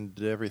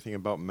find everything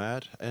about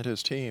Matt and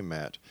his team,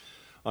 Matt,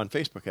 on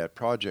Facebook at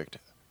Project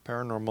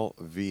Paranormal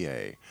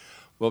VA.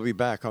 We'll be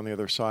back on the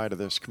other side of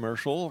this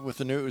commercial with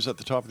the news at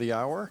the top of the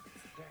hour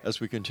as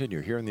we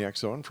continue here in the X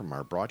Zone from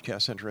our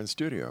broadcast center and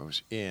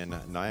studios in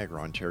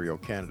Niagara, Ontario,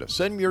 Canada.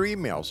 Send me your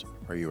emails.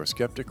 Are you a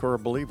skeptic or a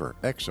believer?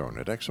 Xzone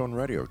at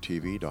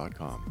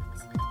xzoneradiotv.com.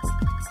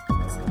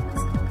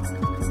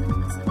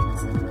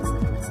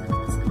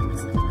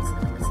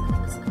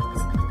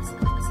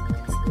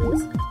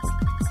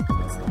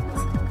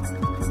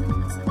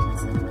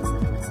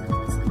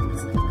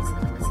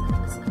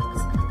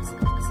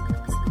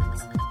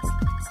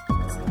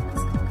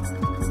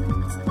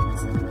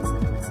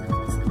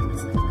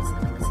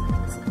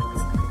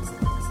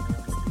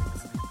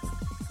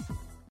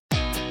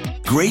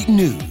 Great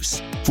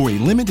news! For a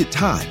limited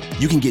time,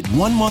 you can get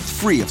 1 month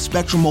free of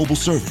Spectrum Mobile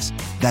service.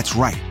 That's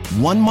right,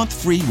 1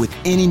 month free with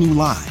any new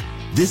line.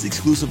 This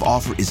exclusive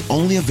offer is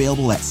only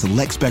available at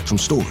select Spectrum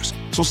stores,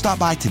 so stop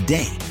by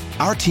today.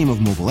 Our team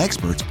of mobile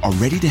experts are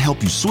ready to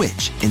help you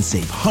switch and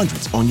save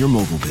hundreds on your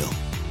mobile bill.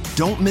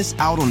 Don't miss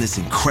out on this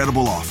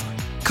incredible offer.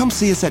 Come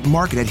see us at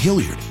Market at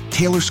Hilliard,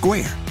 Taylor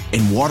Square,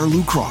 and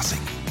Waterloo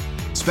Crossing.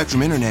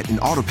 Spectrum Internet and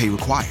autopay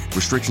required.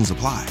 Restrictions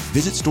apply.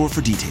 Visit store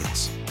for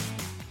details.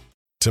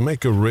 To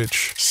make a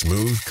rich,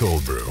 smooth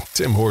cold brew,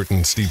 Tim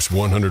Hortons steeps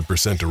 100%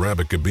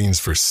 Arabica beans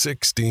for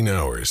 16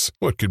 hours.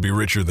 What could be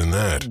richer than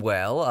that?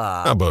 Well,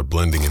 How about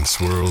blending in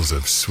swirls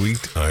of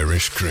sweet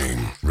Irish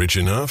cream? Rich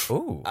enough?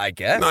 Ooh, I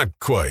guess. Not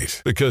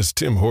quite, because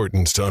Tim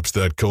Hortons tops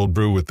that cold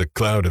brew with the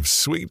cloud of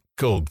sweet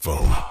cold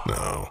foam.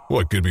 Now,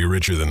 what could be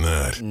richer than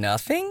that?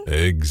 Nothing?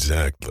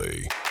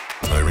 Exactly.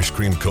 Irish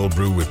cream cold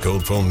brew with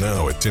cold foam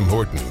now at Tim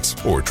Hortons.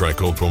 Or try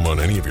cold foam on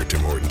any of your Tim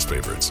Hortons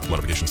favorites.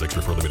 Modifications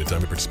extra for a limited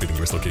time at participating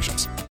U.S. locations.